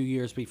for a few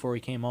years before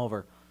he came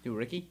over. Who,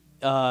 Ricky?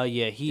 Yeah,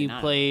 he Did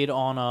not. played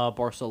on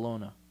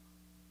Barcelona.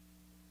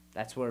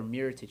 That's where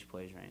Mirotic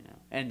plays right now,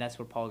 and that's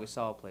where Paul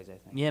Gasol plays. I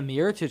think. Yeah,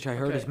 Mirotic, I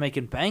heard, Okay. is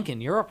making bank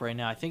in Europe right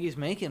now. I think he's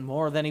making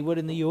more than he would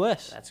in the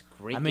U.S. That's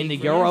great. I mean, the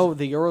gig for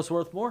him. Euro's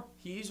worth more.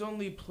 He's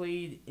only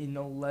played in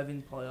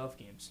 11 playoff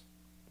games.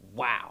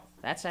 Wow,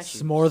 that's It's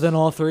actually more than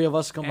all three of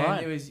us And it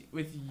combined. was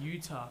with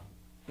Utah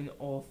in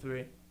all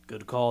three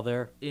Good call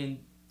there. in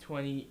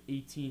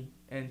 2018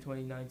 and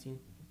 2019.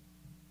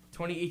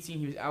 2018,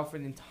 he was out for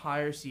the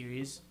entire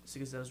series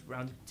because that was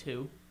round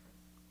 2.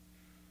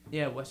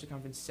 Yeah, Western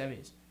Conference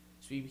semis.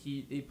 So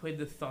they played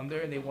the Thunder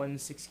and they won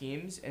 6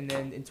 games, and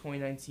then in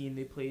 2019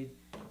 they played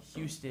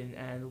Houston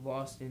and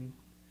lost in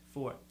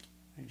 4.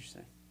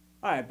 Interesting.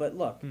 All right, but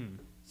look. Hmm.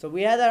 So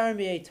we had our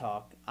NBA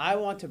talk. I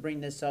want to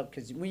bring this up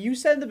because when you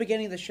said at the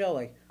beginning of the show,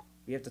 like,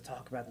 we have to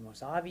talk about the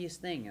most obvious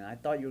thing, and I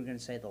thought you were going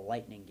to say the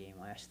Lightning game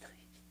last night.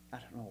 I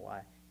don't know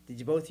why. Did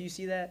you both of you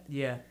see that?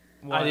 Yeah.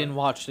 I didn't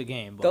watch the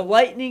game, The but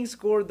Lightning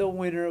scored the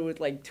winner with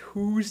like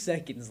 2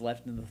 seconds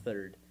left in the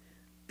third.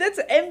 That's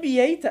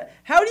NBA time.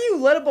 How do you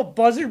let up a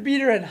buzzer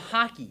beater in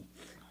hockey?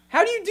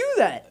 How do you do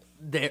that?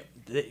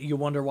 you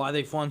wonder why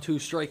they've won 2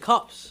 straight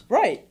cups.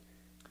 Right.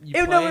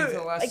 You Ew, play no,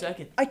 until the last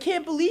second. I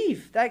can't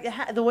believe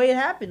that the way it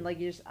happened. Like,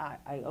 I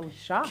was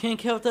shocked. Can't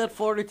count that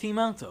Florida team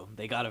out, though.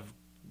 They got a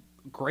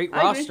great I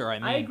agree. roster. I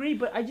mean, I agree,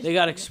 but I just they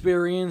got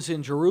experience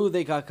in Giroux.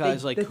 They got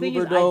guys like the thing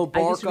is, Huberdeau,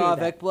 I disagree with Barkov,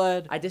 that.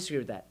 Ekblad. I disagree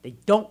with that. They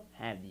don't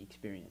have the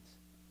experience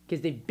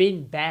because they've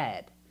been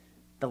bad.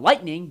 The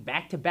Lightning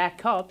back-to-back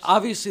cups.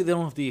 Obviously, they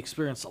don't have the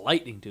experience the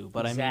Lightning do,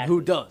 but I mean, Exactly.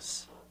 who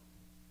does?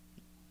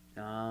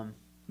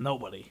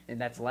 Nobody. And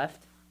that's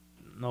left.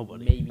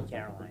 Nobody. Maybe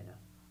Carolina.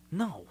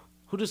 No.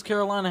 Who does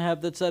Carolina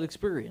have that's that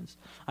experience?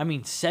 I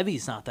mean,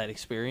 Sebi's not that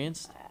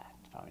experienced.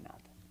 Probably not.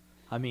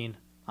 I mean,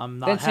 I'm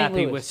Then not St.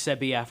 happy Louis. with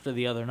Sebi after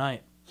the other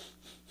night.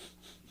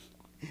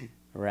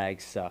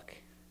 Rags suck.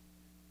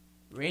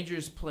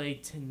 Rangers play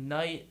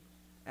tonight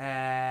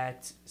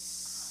at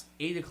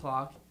 8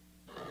 o'clock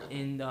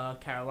in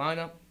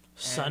Carolina.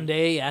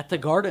 Sunday at the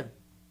Garden.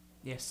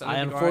 Yeah, Sunday. I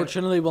at the Garden.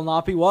 unfortunately will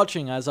not be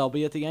watching, as I'll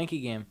be at the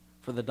Yankee game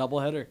for the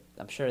doubleheader.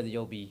 I'm sure that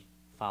you'll be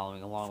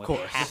following along with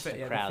course. half The the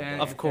fa- crowd. the fan-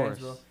 though. Of the course.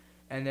 fans will.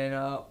 And then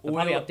They'll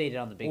probably update it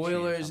on the big screen or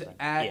Oilers something.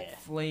 at Yeah.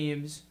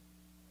 Flames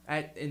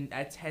at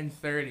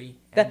 10:30.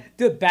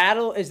 The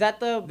battle is that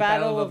the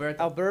battle of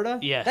Alberta. Alberta?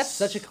 Yes. That's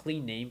such a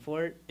clean name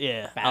for it.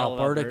 Yeah, Battle of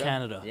Alberta, Alberta.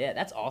 Canada. Yeah,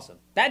 that's awesome.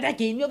 That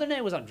game the other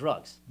night was on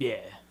drugs. Yeah.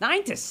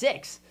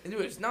 9-6. And it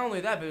was not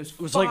only that, but It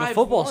was like a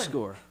football 5-1.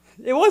 score.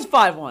 It was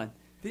 5-1.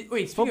 Wait,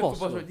 speaking Football of football,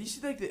 score. score, do you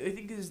see like I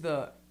think this is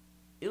the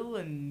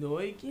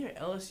Illinois game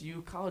or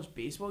LSU college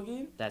baseball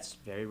game? That's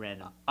very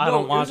random. I No, don't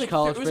it was watch like,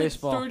 college it was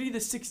baseball. Like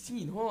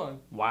 30-16. Hold on.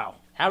 Wow.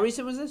 How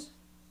recent was this?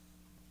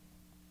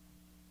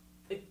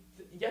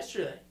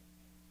 Yesterday.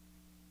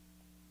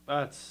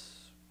 That's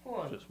Hold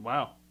on. just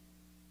wow.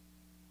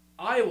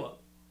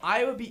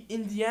 Iowa beat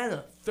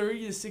Indiana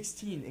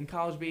 30-16 in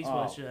college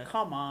baseball yesterday.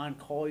 Come on,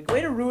 Cole.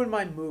 Way to ruin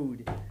my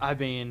mood. I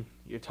mean,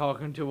 you're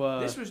talking to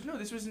This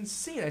was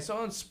insane. I saw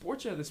it on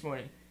SportsCenter this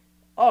morning.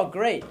 Oh,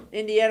 great.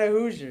 Indiana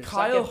Hoosiers.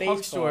 Kyle suck at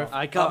baseball. Huckstorf.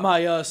 I got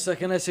my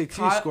second SAT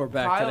Kyle- score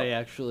back Kyle- today,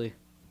 actually.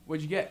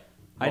 What'd you get?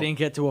 I didn't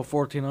get to a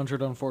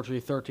 1400, unfortunately,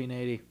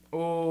 1380.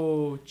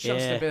 Oh,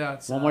 just Yeah. a bit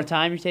outside. One more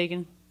time you're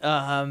taking?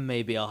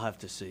 Maybe I'll have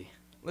to see.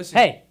 Listen.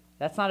 Hey,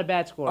 that's not a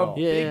bad score at A all.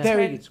 Yeah. Big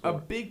Very 10, good score. a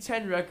Big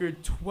Ten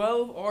record,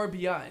 12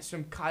 RBIs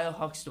from Kyle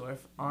Huckstorf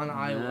on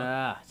Iowa.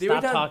 Nah, They were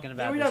stop down, talking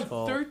about They were this, down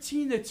Cole.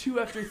 13-2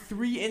 after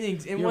 3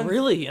 innings and You're won.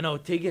 really,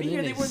 taking Yeah,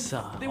 in they his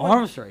won- they won-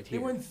 arms right They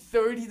here. won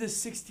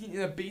 30-16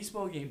 in a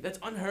baseball game. That's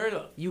unheard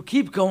of. You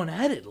keep going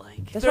at it,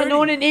 like. That's why no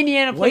one in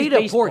Indiana plays Way to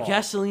baseball. pour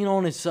gasoline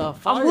on his fire.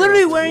 I'm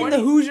literally up. wearing the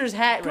 20 Hoosiers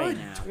hat right Good.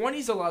 now.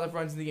 20's a lot of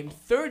runs in the game.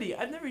 30.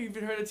 I've never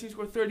even heard a team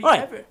score 30 All right,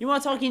 ever. you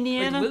want to talk Like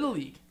Indiana? Little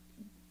League.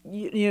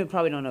 You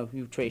probably don't know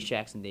who Trace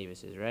Jackson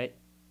Davis is, right?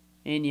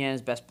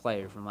 Indiana's best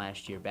player from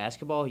last year.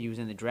 Basketball, he was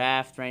in the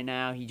draft right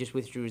now. He just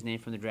withdrew his name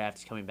from the draft.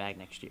 He's coming back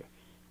next year.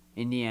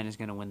 Indiana's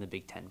going to win the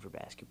Big Ten for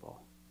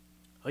basketball.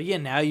 Oh, yeah,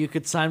 now you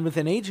could sign with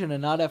an agent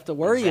and not have to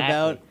worry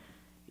about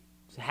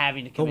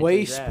having to the commit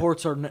way to the draft.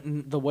 sports are,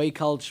 the way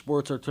college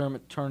sports are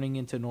turning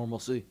into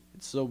normalcy.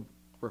 It's so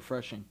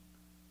refreshing.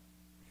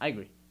 I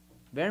agree.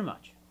 Very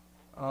much.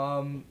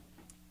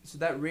 So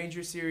that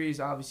Ranger series,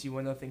 obviously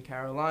 1-0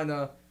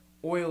 Carolina.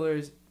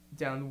 Oilers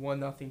down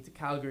 1-0 to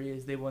Calgary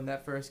as they won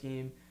that first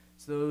game.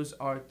 So those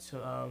are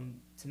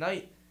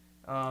tonight.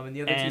 And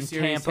the other And two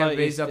series, Tampa Tampa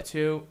Bay's is up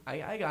 2.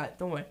 I got it.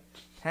 Don't worry.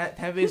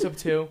 Tampa Bay's up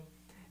 2.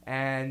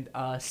 And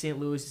St.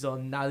 Louis is all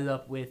knotted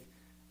up with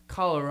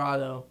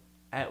Colorado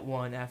at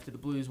 1 after the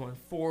Blues won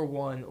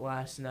 4-1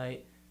 last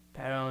night.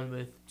 Pat Owen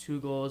with 2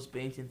 goals,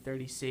 Bennington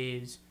 30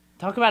 saves.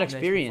 Talk about Nice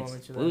experience.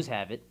 performance for Blues them.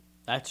 have it.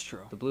 That's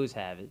true. The Blues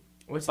have it.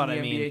 What's But in the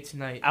I mean, NBA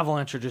tonight?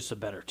 Avalanche are just a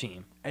better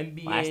team.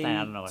 NBA Last night,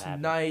 I don't know what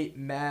happened. tonight,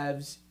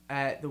 Mavs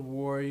at the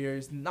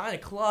Warriors. 9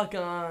 o'clock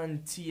on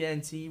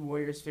TNT.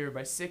 Warriors favored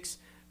by 6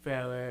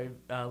 for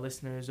our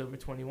listeners over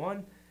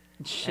 21.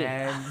 Shit.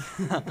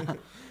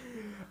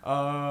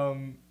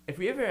 And if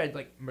we ever had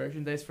like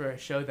merchandise for a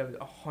show, that would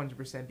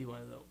 100% be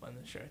one of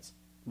the shirts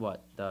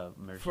What? The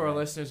merchandise? for our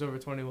listeners over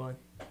 21.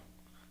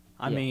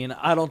 I Yeah. mean,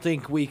 I don't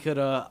think we could.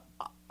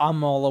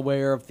 I'm all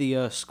aware of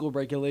the school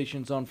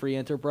regulations on free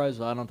enterprise.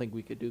 So I don't think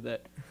we could do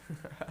that.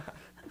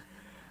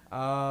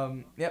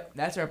 Yep,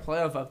 that's our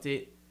playoff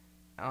update.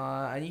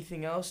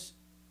 Anything else?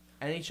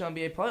 NHL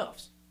NBA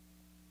playoffs.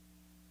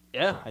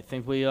 Yeah, I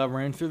think we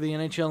ran through the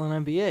NHL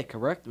and NBA.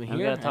 Correct? And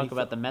we got to talk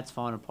about the Mets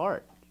falling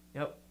apart.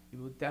 Yep, we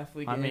will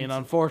definitely. I Get mean, into-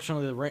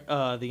 unfortunately,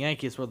 the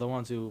Yankees were the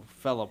ones who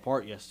fell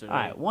apart yesterday. All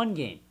right, one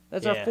game.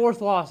 That's Yeah. our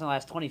 4th loss in the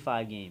last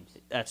 25 games.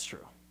 That's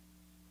true.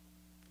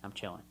 I'm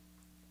chilling.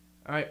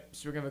 All right,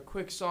 so we're gonna have a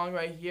quick song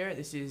right here.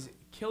 This is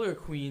 "Killer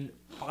Queen"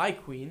 by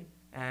Queen,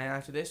 and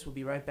after this, we'll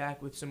be right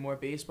back with some more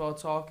baseball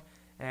talk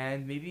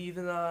and maybe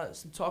even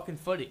some talking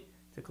footy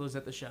to close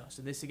out the show.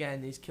 So this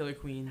again is "Killer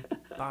Queen"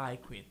 by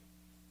Queen.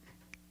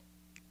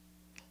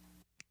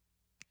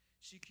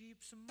 She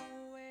keeps a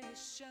Moet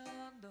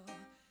Chandon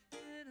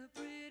in a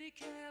pretty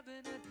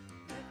cabinet.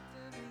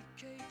 Bethany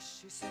cake,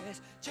 she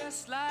says,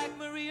 just like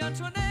Marie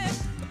Antoinette.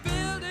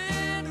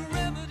 Building a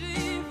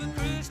remedy for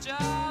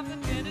Khrushchev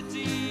and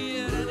Kennedy.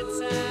 At any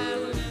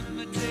time, an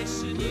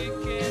invitation you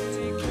can't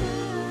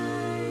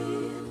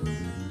decline.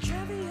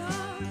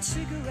 Caviar and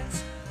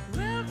cigarettes,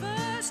 well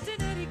versed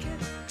in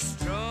etiquette,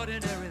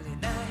 extraordinarily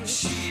nice.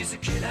 She's a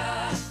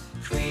killer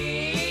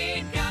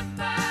queen,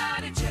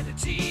 gunpowder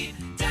gelatine,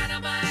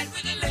 dynamite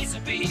with a laser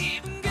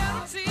beam,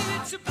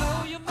 guaranteed to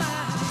blow your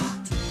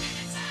mind.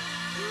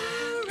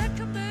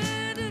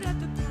 Recommended at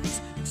the price,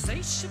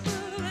 insatiable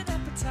and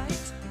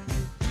appetite.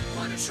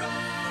 Wanna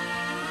try?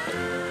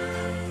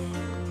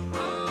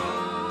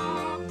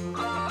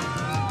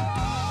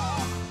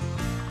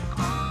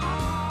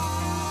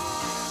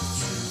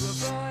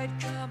 To avoid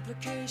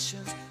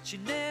complications, she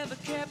never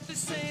kept the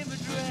same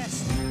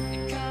address.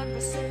 In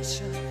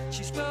conversation,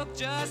 she spoke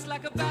just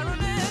like a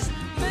baroness.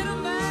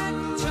 Middleman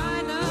from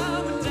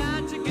China went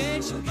down to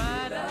gauge your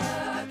mind.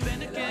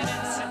 Then again,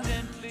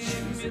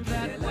 incidentally, you're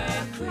that way.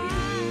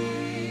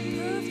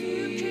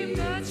 Perfume came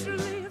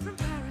naturally from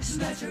Paris.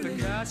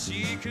 Because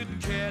she couldn't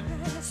care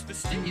less,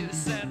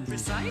 fastidious and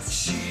precise.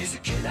 She's a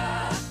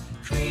killer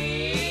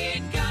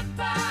queen,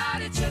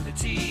 gunpowder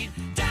gelatine,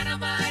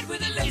 dynamite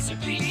with a laser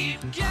beam,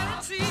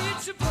 guaranteed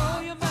to blow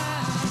your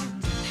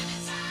mind.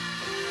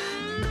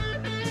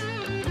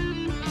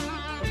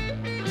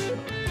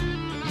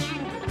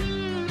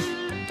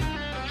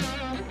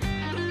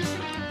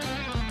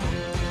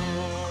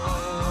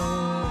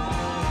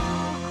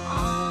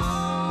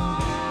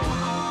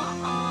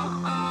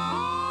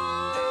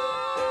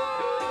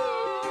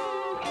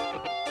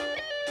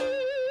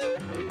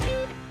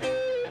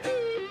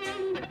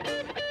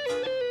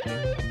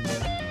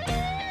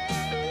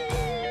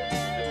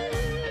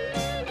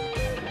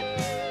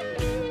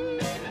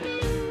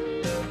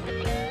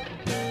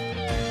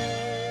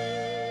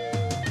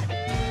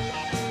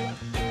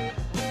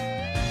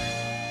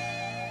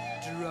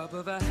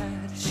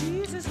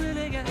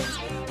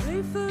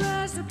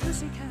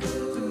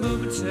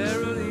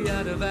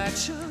 of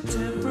action,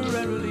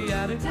 temporarily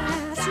out of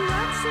gas. You're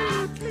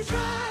absolutely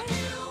dry.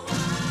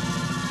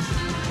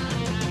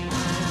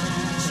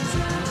 She's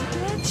out to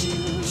get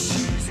you.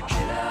 She's a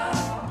killer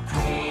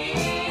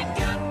queen.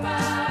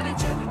 Gunpowder,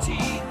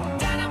 gelatine,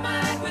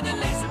 dynamite with a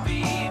laser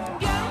beam.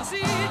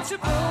 Guaranteed to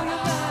blow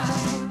your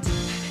mind.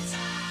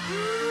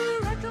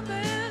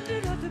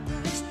 Recommended at the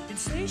price,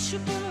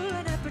 insatiable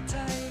and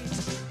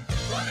appetite.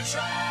 Wanna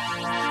try?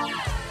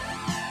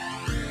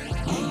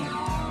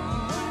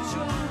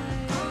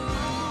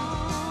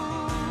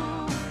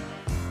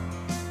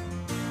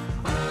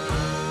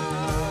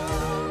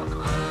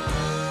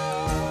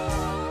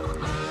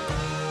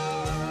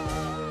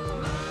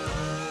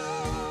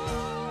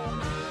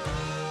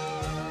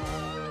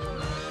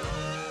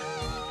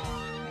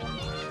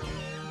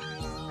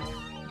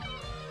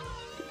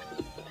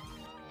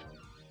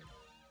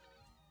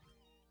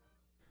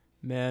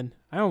 Man,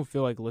 I don't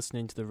feel like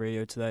listening to the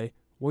radio today.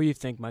 What do you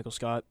think, Michael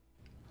Scott?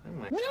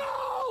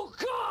 No,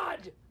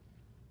 God!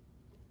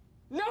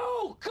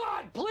 No,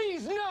 God,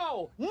 please,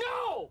 no!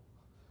 No!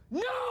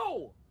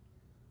 No!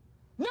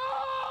 No!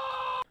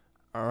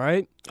 All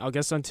right, I'll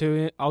turn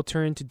to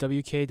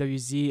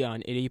WKWZ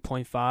on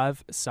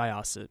 88.5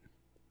 Syosset.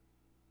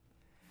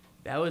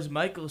 That was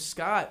Michael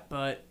Scott,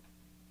 but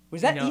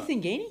Was that You know-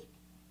 Ethan Gainey?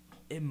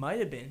 it might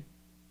have been.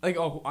 Like,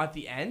 oh, at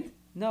the end?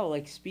 No,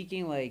 like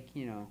speaking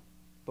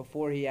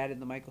before he added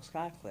the Michael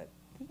Scott clip.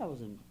 I think that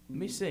was in. Let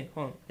me see.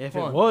 Hold on. If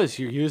Hold it on. was,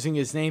 you're using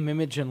his name,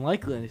 image, and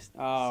likeness.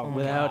 Oh,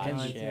 Without God,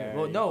 him. Sherry.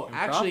 Well, no, You're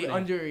actually, profiting.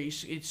 under a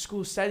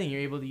school setting,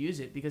 you're able to use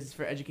it because it's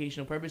for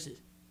educational purposes.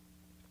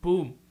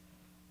 Boom.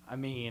 I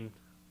mean,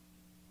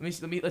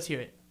 Let's hear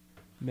it.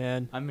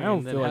 Man, I I mean,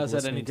 don't then feel like how's that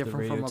listening any to the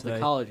different radio from other today.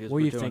 colleges What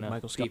do we're you doing think, to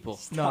Michael Scott? people?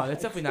 No,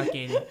 that's definitely not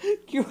gaining.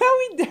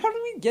 How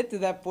do we get to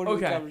that point of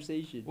the Okay.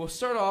 conversation? We'll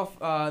start off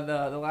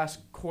the last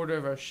quarter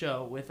of our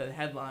show with a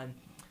headline.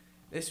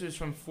 This was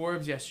from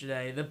Forbes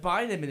yesterday. The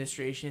Biden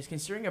administration is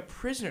considering a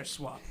prisoner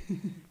swap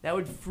that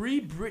would free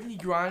Brittany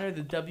Griner,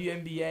 the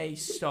WNBA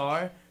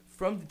star,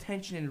 from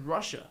detention in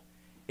Russia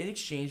in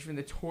exchange for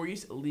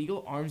notorious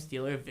illegal arms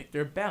dealer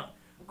Victor Bout,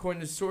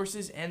 according to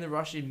sources and the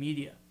Russian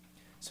media.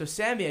 So,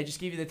 Sammy, I just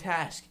gave you the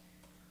task.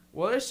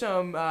 What are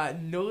some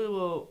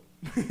notable...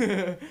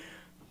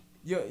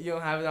 you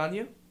don't have it on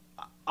you?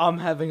 I'm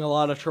having a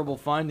lot of trouble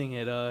finding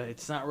it.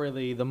 It's not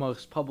really the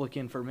most public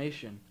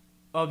information.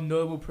 Of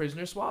notable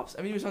prisoner swaps?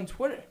 I mean, it was on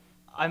Twitter.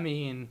 I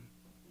mean,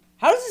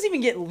 How does this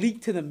even get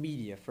leaked to the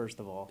media?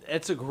 First of all,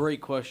 it's a great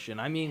question.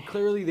 I mean,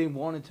 clearly they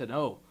wanted to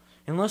know.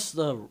 Unless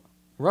the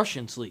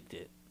Russians leaked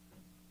it.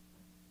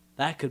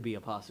 That could be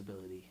a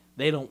possibility.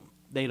 I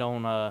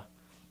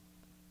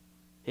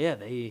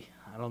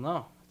don't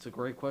know. It's a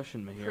great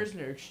question, Mahir.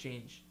 Prisoner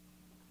exchange.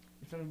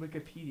 It's on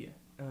Wikipedia.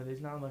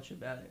 There's not much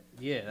about it.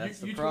 Yeah, that's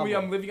the you problem.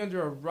 told me I'm living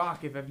under a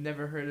rock if I've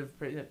never heard of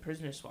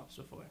prisoner swaps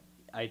before.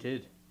 I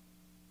did.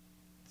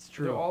 It's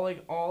They're true.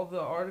 all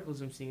the articles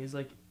I'm seeing is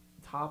like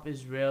top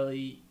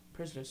Israeli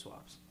prisoner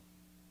swaps.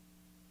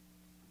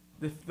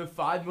 The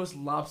 5 most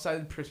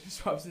lopsided prisoner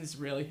swaps in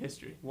Israeli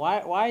history.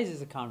 why is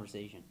this a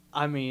conversation?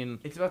 I mean,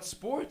 It's about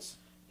sports.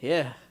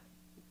 yeah.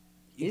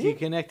 You Is can it?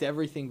 connect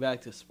everything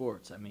back to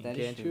sports. I mean, That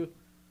is can't true. you?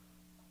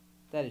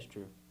 That is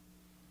true.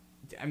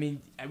 I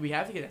mean, we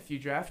have to get a few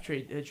draft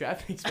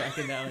picks back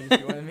in now if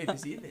you want to make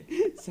this even.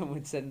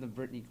 Someone said in the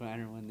Brittany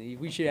Griner one that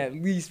we should at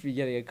least be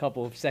getting a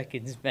couple of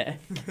seconds back,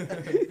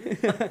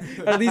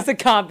 or at least a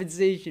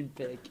compensation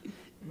pick.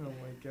 Oh my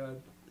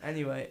god.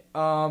 Anyway,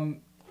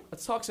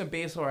 let's talk some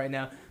baseball right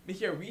now. But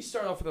here we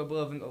start off with a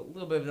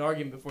little bit of an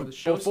argument before the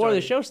show. Before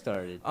the started.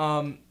 show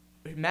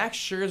started. Max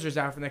Scherzer's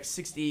out for the next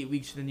 6 to 8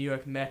 weeks for the New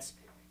York Mets.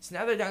 So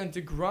now they're down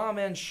to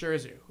DeGrom and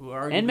Scherzer, who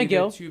are And arguably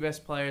McGill. the 2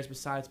 best players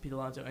besides Pete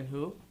Alonso. And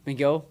who?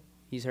 McGill,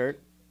 he's hurt.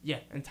 Yeah,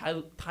 and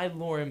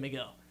Tyler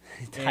Miguel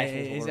Tyler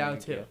is out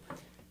too. Miguel.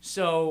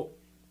 So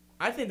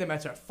I think the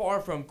Mets are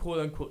far from quote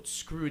unquote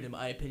screwed in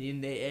my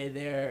opinion.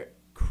 They're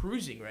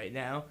cruising right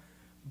now,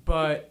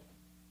 but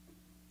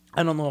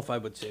I don't know if I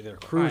would say they're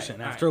cruising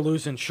All right. after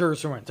losing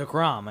Scherzer and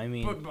DeGrom. I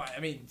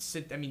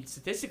mean,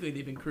 statistically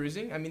they've been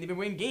cruising. I mean they've been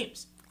winning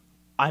games.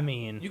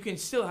 You can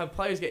still have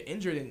players get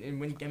injured and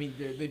win. I mean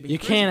they've been. You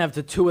cruising. can't have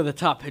the 2 of the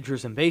top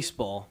pitchers in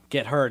baseball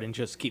get hurt and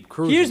just keep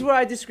cruising. Here's where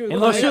I disagree with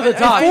Unless you. you're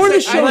the I- I- Dodgers. Before the I-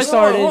 show I-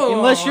 started, hold on,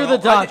 unless you're the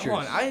hold on.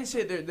 Dodgers. I didn't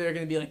say they're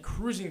going to be like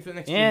cruising for the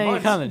next few Yeah, you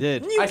months. kind of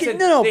did. You I can- said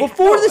no, they-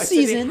 before the I said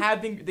season.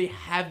 they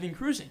have been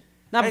cruising.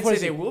 Not I before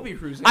didn't say the they season. will be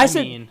cruising. I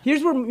said, mean-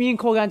 here's where me and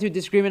Cole got into a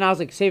disagreement. I was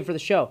like, save it for the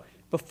show.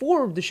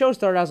 Before the show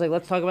started, I was like,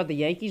 let's talk about the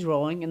Yankees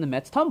rolling and the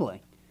Mets tumbling.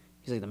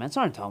 He's like, the Mets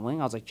aren't tumbling.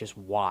 I was like, just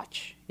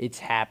watch. It's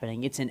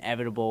happening. It's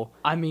inevitable.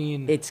 I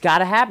mean, It's got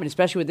to happen,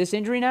 especially with this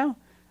injury now.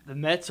 the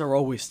Mets are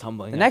always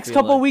tumbling. The I next feel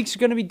couple of like. weeks are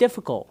going to be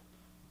difficult.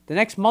 The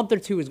next month or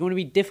two is going to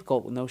be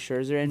difficult with no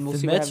Scherzer, and we'll The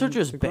see Mets what are happens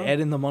just with DeGrom. bad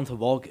in the month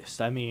of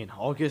August. I mean,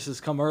 August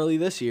has come early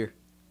this year.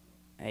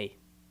 Hey,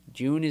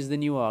 June is the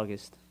new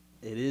August.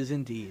 It is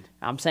indeed.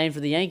 I'm saying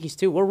for the Yankees,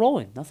 too, we're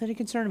rolling. Nothing to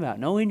concern about.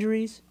 No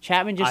injuries.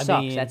 Chapman just I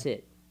sucks. mean- That's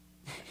it.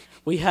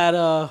 We had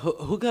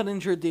who got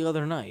injured the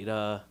other night?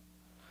 I'm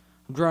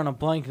drawing a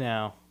blank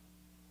now.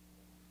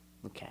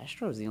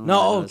 Castro's the only one.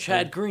 No, that was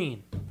Chad hurt.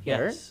 Green. He got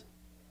hurt? Yes.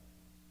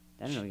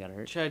 I didn't know he got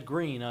hurt. Chad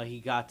Green, he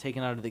got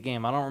taken out of the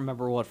game. I don't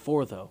remember what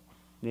for, though.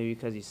 Maybe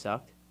because he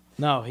sucked.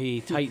 No,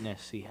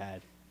 tightness he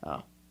had.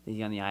 Oh, is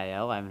he on the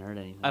IL? I haven't heard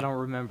anything. I don't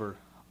remember.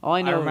 All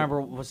I know. I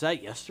remember, was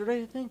that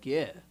yesterday, I think?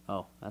 Yeah.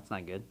 Oh, that's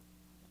not good.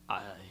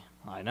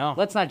 I know.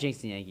 Let's not jinx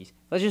the Yankees.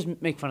 Let's just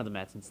make fun of the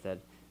Mets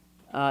instead.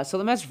 So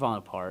the Mets are falling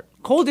apart.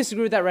 Cole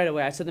disagreed with that right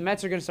away. I said the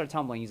Mets are going to start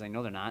tumbling. He's like,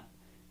 no, they're not.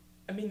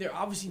 I mean, they're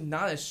obviously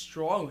not as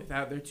strong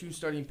without their two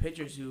starting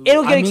pitchers who...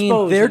 It'll get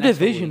exposed. Their in the next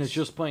couple division weeks. is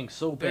just playing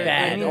so bad.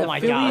 Bad. I mean, Oh the my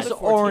Phillies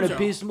God. are an The 14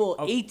 abysmal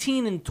are-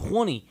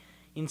 18-20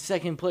 in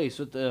second place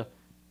with the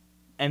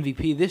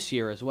MVP this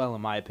year as well,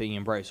 in my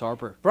opinion, Bryce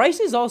Harper. Bryce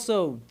is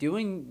also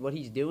doing what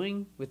he's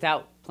doing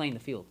without playing the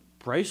field.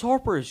 Bryce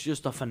Harper is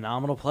just a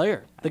phenomenal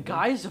player. The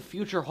guy is a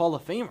future Hall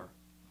of Famer.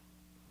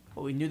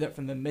 Well, we knew that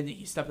from the minute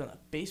he stepped on a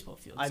baseball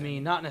field. I so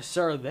mean, not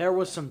necessarily. There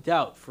was some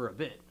doubt for a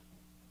bit.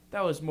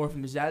 that was more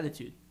from his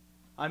attitude.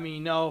 I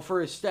mean, no, for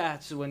his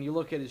stats, when you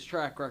look at his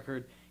track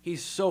record,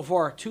 he's so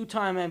far a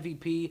two-time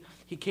MVP.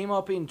 He came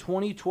up in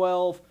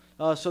 2012,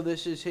 so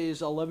this is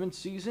his 11th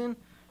season.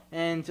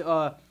 And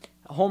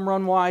home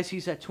run-wise,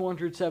 he's at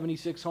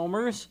 276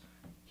 homers.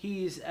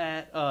 He's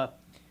at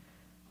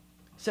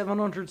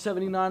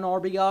 779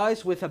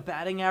 RBIs with a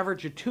batting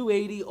average of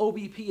 280,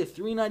 OBP of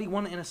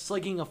 391, and a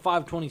slugging of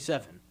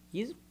 527.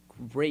 He's a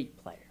great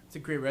player. It's a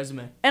great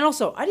resume. And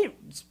also,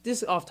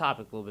 this is off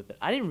topic a little bit, but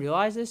I didn't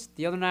realize this.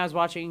 The other night I was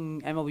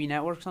watching MLB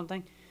Network or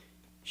something.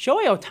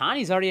 Shohei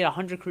Ohtani's already at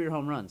 100 career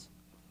home runs.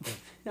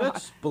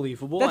 That's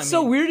believable. That's I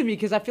so mean, weird to me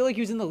because I feel like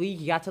he was in the league.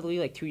 He got to the league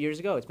like 2 years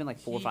ago. It's been like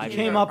 4 or 5 He years.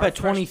 came up Our at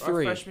 23.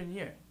 Our freshman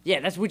year.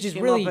 Yeah, which is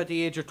Came really, up at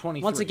the age of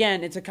 23. once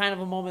again, it's a kind of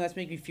a moment that's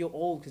making me feel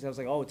old because I was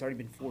like, oh, it's already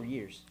been 4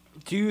 years.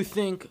 Do you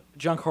think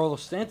Giancarlo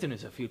Stanton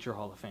is a future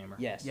Hall of Famer?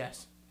 Yes.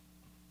 Yes.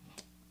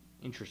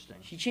 Interesting.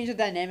 He changed the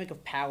dynamic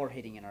of power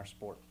hitting in our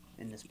sport,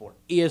 in this sport.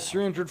 He has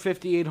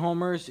 358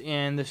 homers,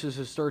 and this is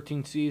his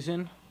 13th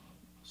season.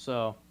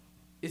 So,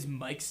 Is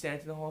Mike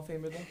Stanton a Hall of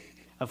Famer, though?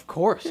 of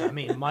course, I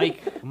mean,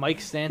 Mike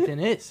Stanton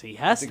is. He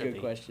has That's a to good be.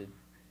 question.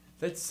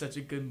 That's such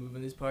a good move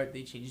on his part.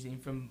 They changed his name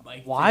from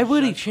Mike Why to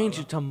would he Giancarlo. change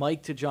it to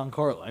Mike to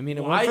Giancarlo? I mean,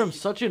 it Why- went from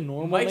such a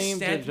normal Mike name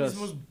Stanton to is just...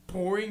 the most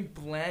boring,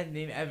 bland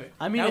name ever.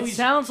 I mean, Now it he's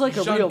sounds like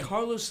a real...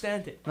 Giancarlo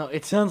Stanton. No,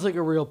 it sounds like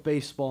a real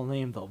baseball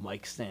name, though,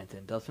 Mike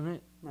Stanton, doesn't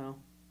it? No.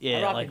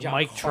 Yeah, rock like a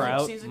Mike Giancarlo.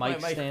 Trout, Seems like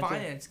Mike my Stanton.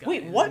 finance guy.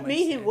 Wait, is what Mike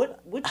made him? Stanton.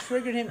 What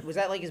triggered him? Was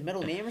that like his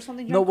middle name or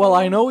something? No, well,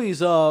 I know he's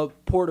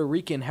Puerto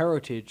Rican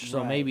heritage, so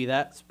Right. maybe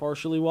that's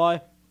partially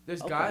why.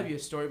 There's Okay. gotta be a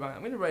story behind it.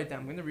 I'm gonna write it down.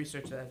 I'm gonna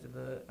research that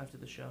after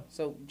the show.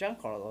 So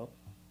Giancarlo.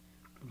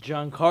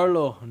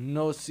 Giancarlo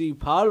no si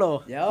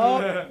palo.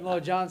 Yo, no,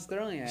 John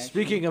Sterling. Actually.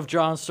 Speaking of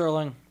John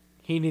Sterling,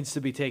 he needs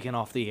to be taken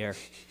off the air.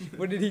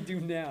 what did he do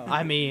now?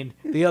 I mean,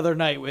 the other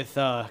night with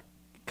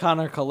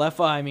Connor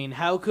Kalefa, I mean,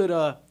 how could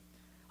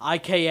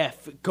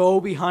IKF go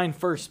behind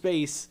first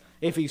base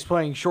if he's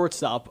playing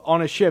shortstop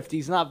on a shift?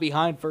 He's not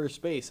behind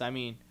first base. I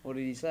mean, What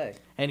did he say?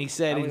 and he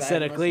said I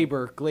instead of haven't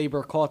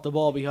Glaber caught the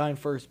ball behind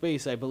first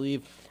base, I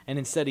believe, and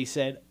instead he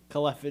said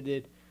Kalefa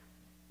did.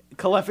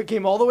 Kalefa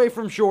came all the way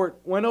from short,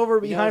 went over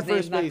behind his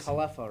first name's base. not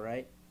Khalifa,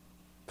 right?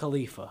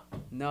 Khalifa.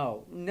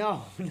 No.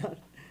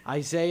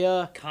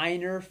 Isaiah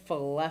Kiner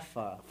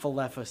Falefa.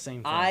 Falefa,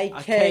 same thing.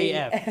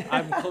 IKF. KF.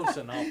 I'm close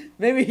enough.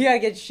 Maybe you gotta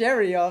get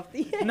Sherry off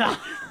the air. No.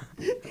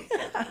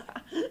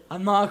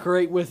 I'm not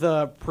great with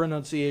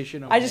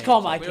pronunciation. Of I just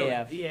call him names.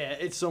 IKF. Yeah,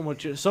 it's so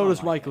much. So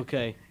does Michael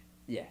K.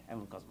 Yeah,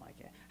 everyone calls him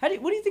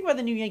IKF. What do you think about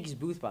the new Yankees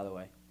booth, by the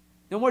way?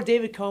 No more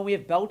David Cohn. We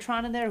have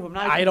Beltran in there, who I'm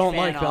not. A I huge don't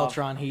fan like of.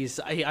 Beltran.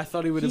 I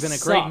thought he would have He been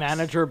a great sucks.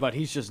 manager, but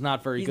he's just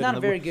not very He's good. not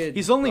in the a very booth. good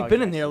He's only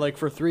been in there broadcaster. like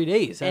for 3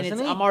 days, And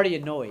hasn't he? I'm already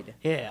annoyed.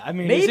 Yeah, I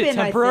mean, Maybe is it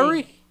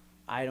temporary?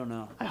 I don't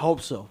know. I hope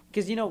so.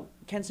 Because,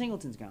 Ken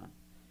Singleton's gone,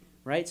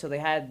 right? So they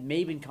had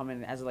Maben come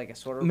in as like a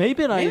sort of...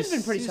 Maben's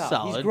been pretty he's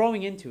solid. He's solid.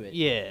 growing into it.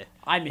 Yeah,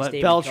 I miss but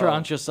David Beltran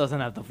Cohn. just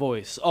doesn't have the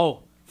voice.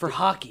 Oh, for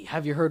hockey,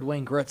 have you heard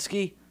Wayne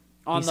Gretzky?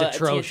 On He's the TNT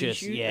atrocious.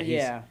 shoot? Yeah,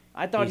 yeah.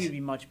 I thought he's- he'd be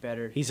much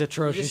better. He's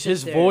atrocious. just His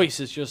sit there. voice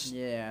is just.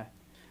 Yeah.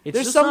 It's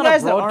There's just some not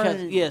guys a that broadcast.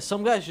 aren't- Yeah,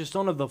 some guys just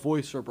don't have the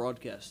voice for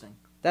broadcasting.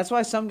 That's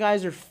why some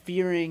guys are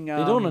fearing... They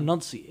don't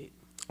enunciate.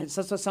 That's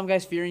why some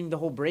guys fearing the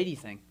whole Brady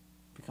thing,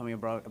 becoming a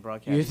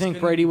broadcaster. You think He's gonna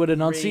Brady be would great.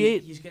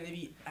 enunciate? He's gonna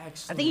be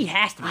excellent. I think he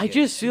has to be I good.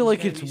 just feel He's like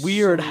gonna it's be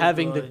weird so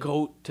having the good.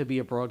 GOAT to be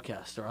a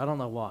broadcaster. I don't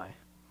know why.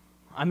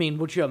 I mean,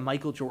 would you have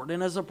Michael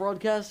Jordan as a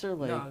broadcaster?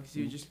 Like, No, because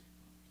he was just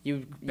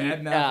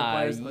Bad mouth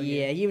players like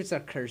yeah, it. he would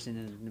start cursing.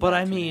 In but about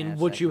I 2.5 mean,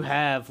 would you seconds.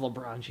 have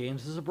LeBron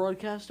James as a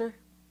broadcaster?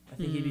 I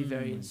think he'd be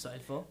very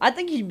insightful. I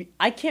think he.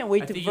 I can't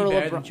wait I to think for he'd be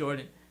better than LeBron.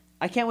 Jordan.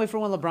 I can't wait for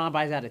when LeBron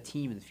buys out a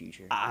team in the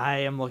future. I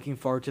am looking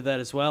forward to that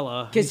as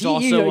well. Because He's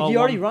he also a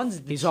already one- runs.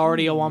 The He's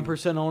already a team.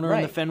 1% owner in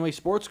the Right. Fenway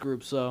Sports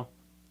Group, so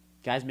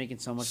Guy's making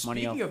so much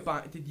money Speaking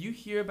off. of, did you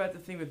hear about the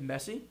thing with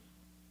Messi?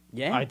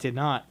 Yeah. I did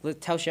not.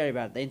 Tell Sherry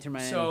about it. The Inter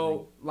Miami.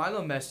 So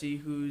Lionel Messi,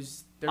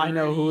 who's 30, I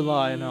know who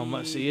Lionel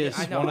Messi is.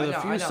 I know, One of I the know,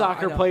 few I know,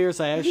 soccer I know. players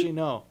I actually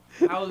know.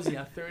 How old is he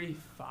now?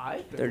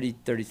 35. 30,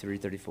 33,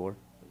 34.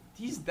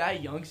 He's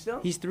that young still?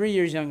 He's 3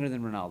 years younger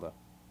than Ronaldo.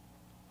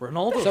 what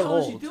Ronaldo's the hell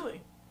is he old.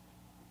 doing?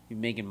 He's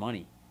making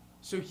money.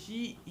 So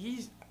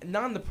he's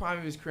not in the prime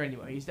of his career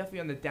anymore. He's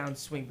definitely on the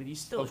downswing, but he's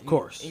still Of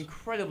course.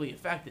 incredibly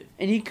effective.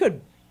 And he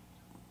could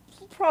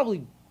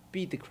probably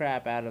beat the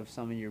crap out of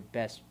some of your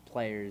best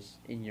players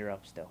in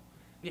Europe still.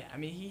 Yeah, I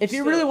mean, If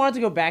you really wanted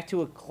to go back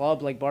to a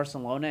club like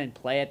Barcelona and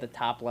play at the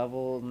top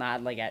level,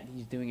 not like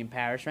he's doing in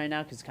Paris right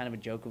now because it's kind of a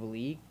joke of a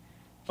league.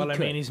 But I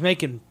mean, he's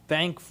making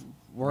bank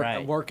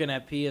Right. working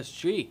at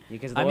PSG.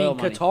 Because of the I oil mean,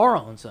 money. Qatar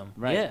owns him.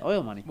 Right, Yeah.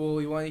 oil money. Well,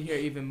 we want to hear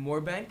even more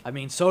bank. I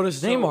mean, so does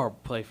So, Neymar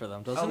play for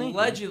them, doesn't he?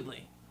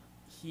 Allegedly,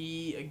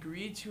 he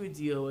agreed to a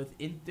deal with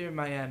Inter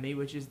Miami,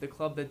 which is the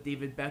club that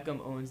David Beckham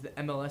owns, the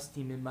MLS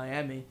team in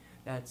Miami.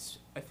 That's,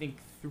 I think,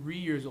 3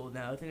 years old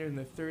now. I think they're in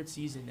their third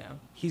season now.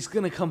 He's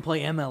gonna come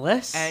play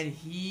MLS. And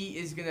he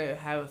is going to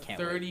have a Can't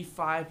wait.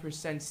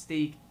 35%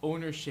 stake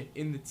ownership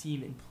in the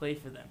team and play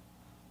for them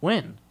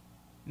when?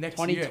 next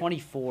year.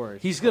 2024.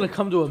 He's gonna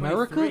come to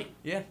America? 23.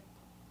 Yeah.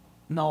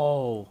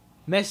 No,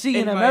 Messi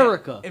in Mi-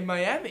 America. In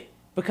Miami.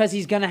 Because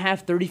he's going to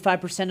have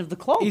 35% of the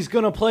club. He's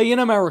gonna play in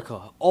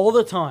America all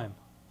the time.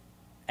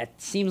 It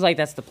seems like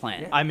that's the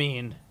plan. Yeah. I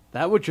mean,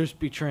 that would just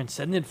be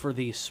transcendent for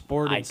the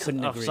sport I of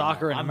couldn't agree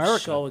soccer more. in I'm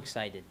America. so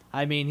excited.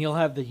 I mean, you'll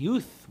have the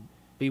youth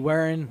be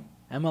wearing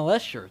MLS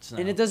shirts now.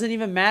 And it doesn't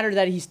even matter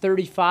that he's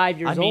 35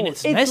 years I mean, old.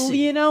 it's Messi.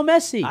 Lionel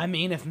Messi. I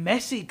mean, if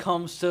Messi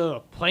comes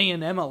to play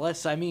in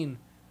MLS, I mean,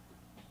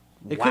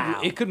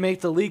 Wow. it could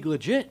make the league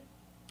legit.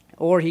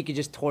 Or he could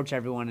just torch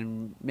everyone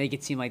and make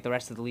it seem like the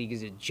rest of the league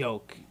is a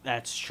joke.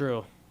 That's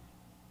true.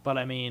 But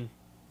I mean,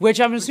 Which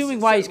I'm assuming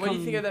why he's What do you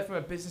coming. think of that from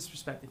a business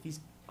perspective? He's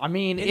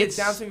in it's.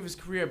 the downswing of his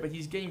career, but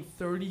he's getting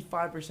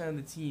 35% of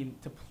the team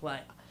to play.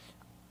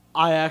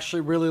 I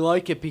actually really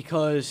like it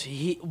because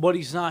what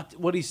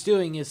he's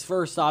doing is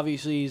first,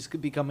 obviously, he's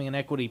becoming an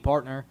equity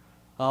partner,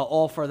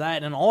 all for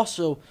that, and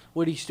also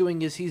what he's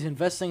doing is he's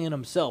investing in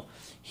himself.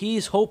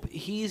 He's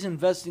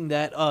investing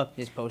that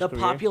His the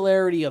post-career?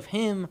 popularity of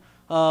him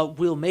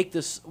will make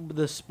the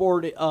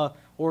sport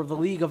or the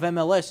league of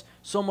MLS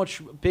so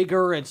much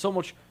bigger and so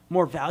much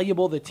more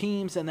valuable, the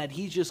teams, and that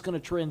he's just going to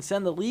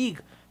transcend the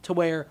league to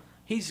where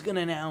he's going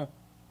to now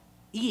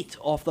eat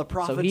off the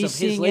profits So he's of his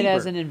seeing labor. it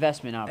as an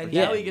investment And opportunity.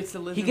 now he gets to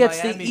live He in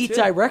gets Miami to eat too.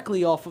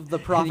 directly off of the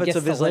He profits gets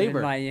of to his live in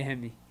labor.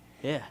 Miami.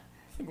 Yeah.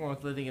 Nothing wrong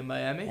with living in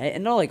Miami.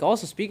 And no, like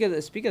also speak of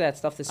that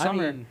stuff this I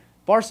summer. mean,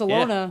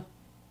 Barcelona.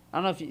 I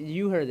don't know if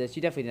you heard this.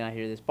 You definitely did not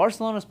hear this.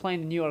 Barcelona's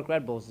playing the New York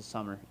Red Bulls this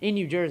summer in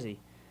New Jersey,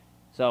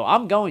 so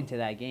I'm going to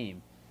that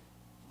game.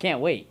 Can't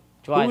wait.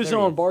 July Who's 30th.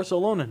 on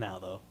Barcelona now,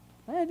 though?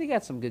 They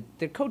got some good.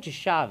 Their coach is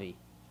Xavi,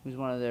 who's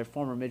one of their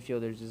former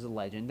midfielders, is a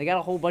legend. They got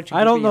a whole bunch of.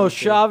 I don't goofy know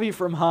youngsters. Xavi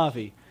from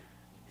Javi.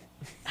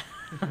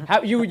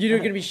 How you're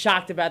gonna be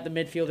shocked about the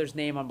midfielder's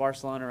name on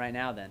Barcelona right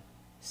now? Then,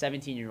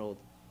 17-year-old,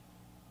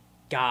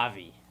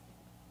 Gavi.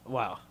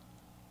 Wow.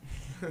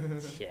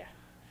 Yeah,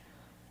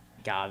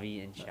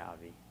 Gavi and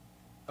Xavi.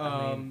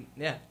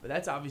 Yeah, but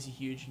that's obviously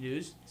huge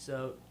news.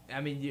 So,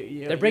 I mean,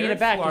 They're bringing you're it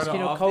back in because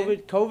Florida often.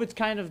 COVID's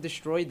kind of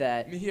destroyed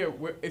that I mean, here,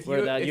 if Where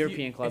you the if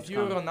European you, clubs if you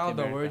were come to Ronaldo,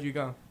 America. where'd you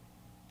go?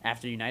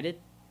 after United.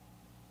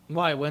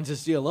 Why? When's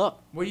his deal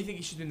up? What do you think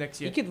he should do next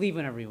year? He could leave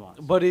whenever he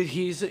wants. But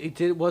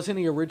wasn't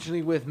he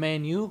originally with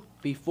Man U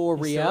before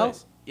He still Real?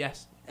 is.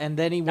 Yes. And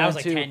then he That went was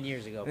like to 10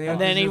 years ago. Yeah.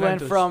 and then he went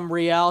Juventus. from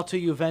Real to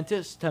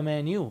Juventus to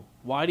Man U.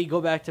 Why did he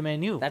go back to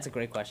Man U? That's a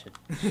great question.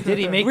 Did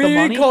he make the We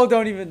money? Cole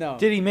don't even know.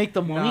 Did he make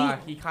the money? Nah,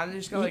 he kind of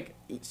just got like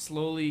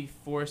slowly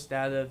forced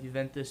out of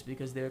Juventus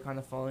because they were kind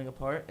of falling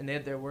apart, and they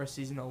had their worst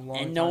season in a long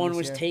time. And no one this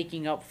was year.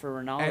 taking up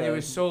for Ronaldo. And it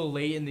was so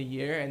late in the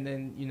year, and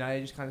then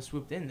United just kind of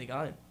swooped in. They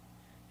got him.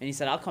 And he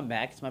said, "I'll come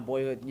back. It's my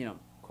boyhood,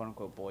 quote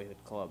unquote boyhood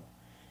club."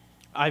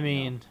 I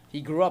mean,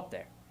 He grew up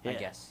there, I Yeah.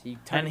 guess. He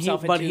turned and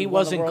himself but into he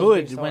one of the wasn't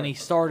world's big good when he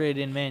stars. started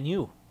in Man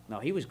U. No,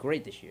 he was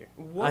great this year.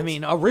 What? I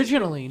mean,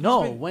 originally,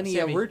 no. been- When he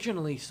Sammy,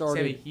 originally started,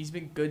 Sammy, he's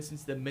been good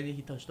since the minute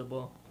he touched the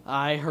ball.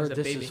 I heard a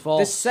this baby. is false.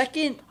 The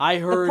second, I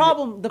heard. the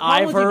problem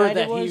I've with heard United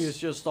that was he was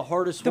just the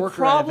hardest the worker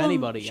problem, out of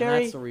anybody, Sherry,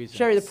 and that's the reason.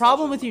 Sherry, the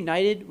problem with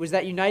United was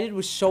that United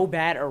was so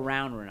bad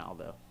around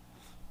Ronaldo.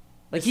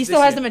 Like he This- still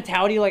this has year. the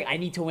mentality like I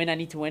need to win, I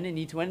need to win, I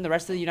need to win. And the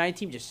rest of the United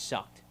team just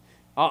sucked.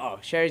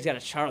 Sherry's got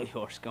a Charlie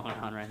horse going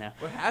on right now.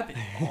 What happened?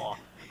 Oh,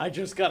 I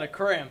just got a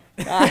cramp.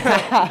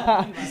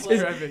 It's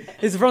terrific.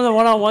 Is it from the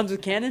one-on-ones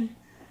with Cannon?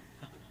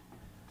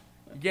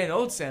 You're getting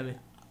old, Sammy.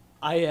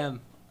 I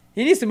am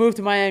He needs to move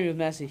to Miami with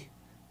Messi.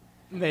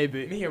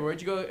 maybe. Here, where'd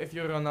you go if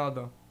you're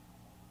Ronaldo?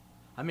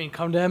 I mean,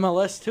 come to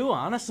MLS too.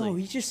 Honestly, No,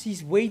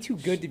 he's way too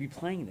good to be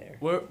playing there.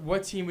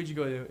 What team would you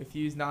go to if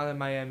he's not in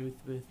Miami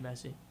with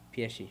Messi?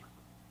 PSG.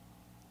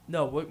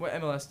 No, what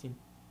MLS team?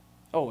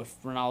 Oh,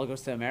 if Ronaldo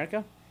goes to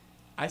America?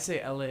 I say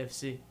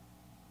LAFC.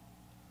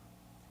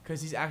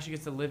 Because he actually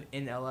gets to live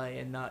in LA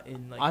and not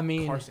in I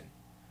mean- Carson.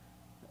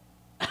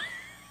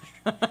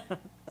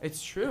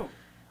 It's true.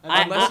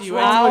 I- Unless you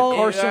I'll- went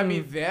to Carson- I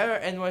mean, they're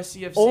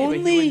NYCFC, but he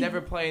Only- would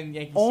never play in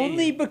Yankee Only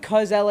Stadium.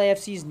 because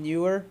LAFC's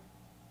newer,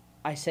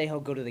 I say he'll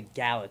go to the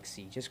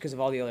Galaxy just because of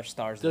all the other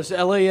stars. does there.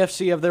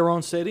 LAFC have their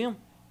own stadium?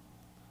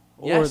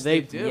 Yes,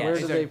 they do. Yes. Where It's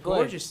do a they play?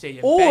 gorgeous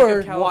stadium. Or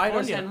Bank of Why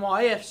does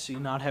California. NYFC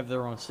not have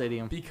their own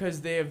stadium?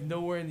 Because they have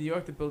nowhere in New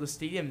York to build a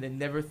stadium. They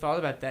never thought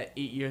about that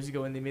 8 years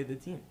ago when they made the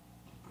team.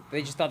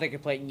 They just thought they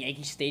could play in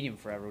Yankee Stadium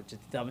forever, which is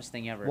the dumbest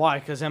thing ever. Why?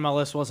 Because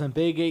MLS wasn't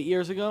big 8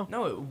 years ago?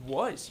 No, it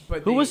was.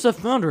 But Who was the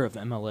founder of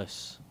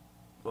MLS?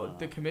 well,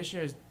 the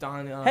commissioner is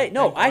Don. Hey,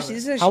 no, Don actually,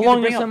 this Garber. is How actually long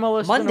gonna has bring up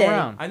MLS Monday. been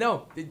around? I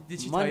know. Did she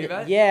tell Monday. you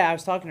that? Yeah, I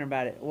was talking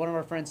about it. One of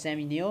our friends,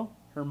 Sammy Neal,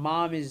 her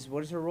mom is,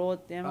 what is her role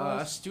at the A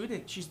MLS?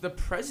 student. She's the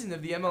president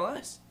of the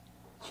MLS.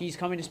 She's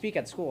coming to speak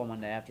at school on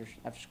Monday after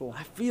school.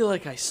 I feel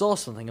like I saw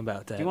something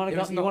about that. Do you want to It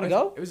go? was You no- want to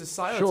go? It was a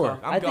silent Sure.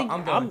 talk. I think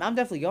I'm going. I'm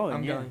definitely going.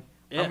 I'm yeah. going.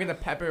 Yeah. I'm gonna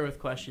pepper her with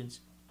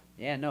questions.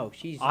 Yeah, no,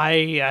 she's.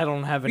 I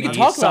don't have We any can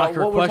talk about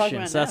soccer what we're talking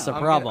questions. about That's now. the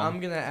problem.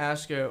 I'm gonna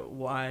ask her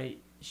why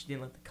she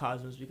didn't let the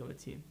Cosmos become a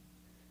team.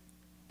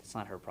 That's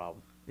not her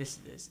problem. This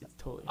is it's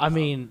totally. I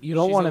mean, you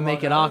don't She's want a to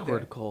make Long it Islander.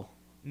 awkward, Cole.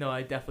 No,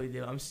 I definitely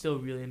do. I'm still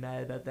really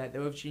mad about that. That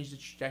would have changed the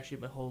trajectory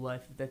of my whole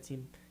life if that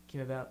team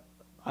came about.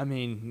 I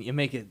mean, you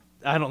make it.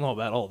 I don't know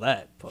about all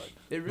that, but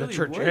It really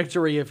the would.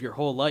 trajectory of your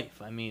whole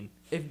life. I mean,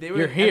 If they were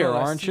You're an here,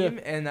 MLS aren't you? team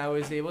and I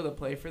was able to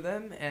play for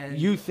them, and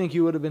you think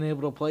you would have been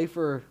able to play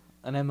for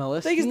an MLS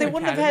The thing is, team? they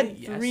wouldn't have had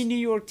Academy, yes. 3 New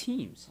York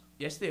teams.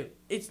 yes, they.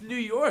 It's New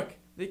York.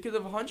 They could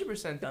have 100%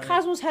 The done it.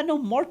 Cosmos had no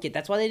market.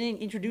 That's why they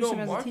didn't introduce No them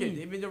as a market. team.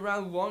 They've been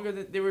around longer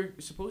than they were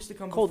supposed to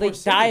come. Cole, before they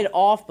City. died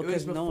off It was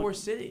because before no one.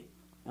 City.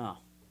 Oh,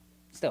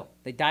 still,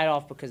 they died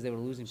off because they were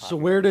losing. So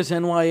where does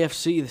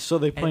NYFC? So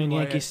they play in NYFC.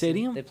 Yankee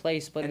Stadium? They play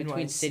split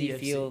between City NYCFC.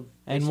 Field.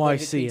 They split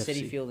between NYCFC.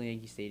 City Field and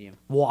Yankee Stadium.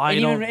 Why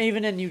And don't?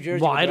 even in New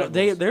Jersey. Why with don't Red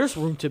they? Bulls. There's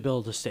room to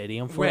build a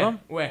stadium for Where? them.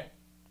 Where?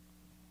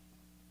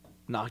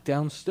 Knock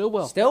down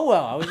Stillwell.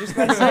 Stillwell. I was just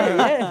going to say,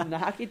 yeah,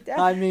 knock it down.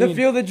 I the mean-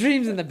 Field of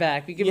Dreams in the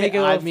back. We can make a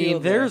Yeah, little I mean,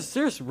 field there.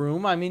 there's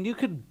room. I mean, you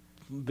could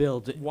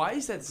build it Why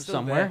is that still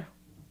somewhere. there?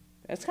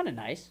 That's kind of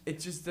nice. It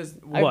just does.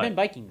 I've What? been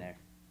biking there.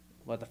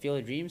 What, the Field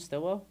of Dreams,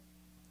 Stillwell?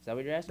 Is that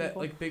what you're asking That for?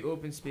 like big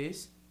open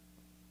space.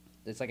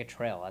 It's like a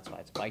trail. That's why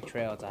it's a bike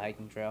trail. It's a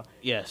hiking trail.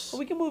 Yes. Well,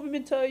 we can move them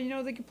into,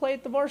 they can play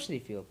at the varsity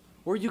field.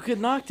 Or you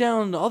could knock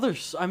down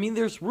others. I mean,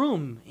 there's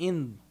room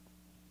in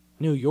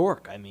New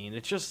York. I mean,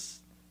 it's just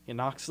you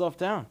knock stuff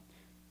down.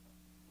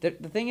 The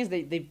thing is,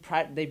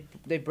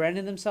 they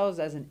branded themselves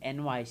as an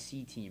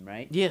NYC team,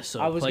 right? Yeah,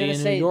 so I was play gonna in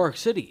say New York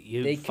City.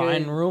 You they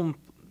find could- room.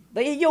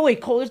 Like, yo, wait,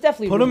 Cole, there's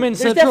definitely Put room. 'em in There's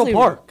Central definitely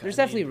Park, room. There's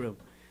I definitely mean. room.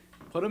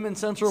 Put them in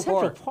Central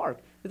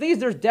Park. The thing is,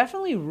 there's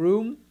definitely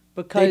room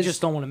because They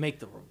just don't want to make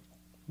the room.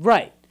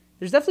 right.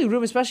 There's definitely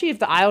room, especially if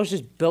the Isles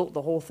just built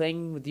the whole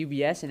thing with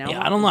UBS and Yeah,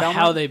 Elmont- I don't know how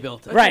Belmont. they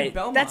built it. That's Right, in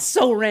Belmont. that's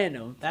so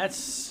random.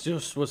 That's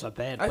just was a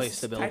bad place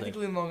That's to build it.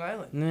 technically in Long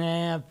Island.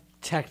 Nah,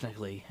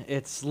 technically,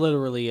 it's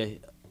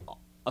literally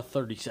a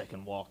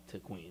 30-second walk to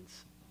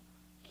Queens.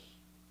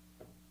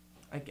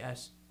 I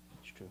guess.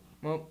 It's true.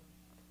 Well,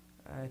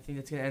 I think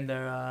that's gonna end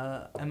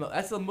our.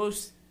 That's the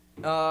most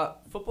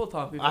football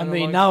talk we've done I in a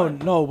mean, long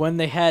time. no, when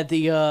they had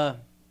the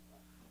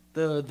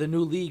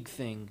new league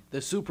thing,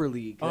 the Super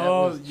League. that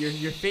Oh, was-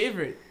 your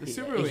favorite, the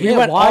Super League. He yeah.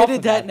 went Why off did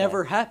about that that.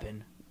 never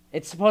happen?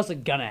 It's supposed to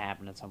gonna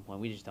happen at some point.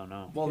 We just don't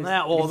know. Well, It's-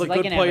 now all it's the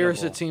like good players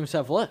inevitable. it seems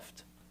have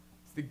left.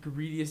 It's the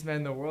greediest men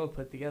in the world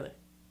put together.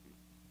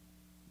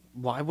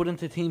 Why wouldn't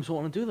the teams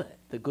want to do that?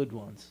 The good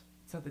ones.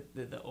 It's not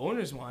that the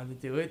owners wanted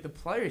to do it; the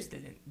players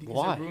didn't, because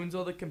Why? it ruins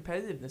all the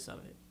competitiveness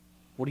of it.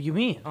 What do you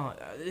mean? Oh,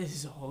 this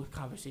is a whole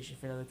conversation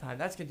for another time.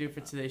 That's gonna do it for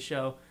today's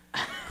show.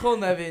 Cole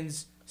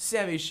Nevins,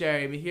 Sammy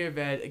Sherry, Mihir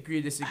Ved,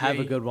 agree, disagree. Have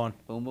a good one.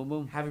 Boom, boom,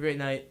 boom. Have a great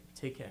night.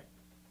 Take care.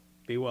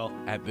 Be well.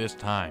 At this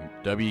time,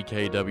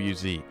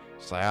 WKWZ,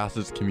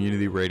 Syosset's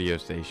community radio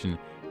station,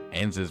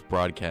 ends its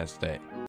broadcast day.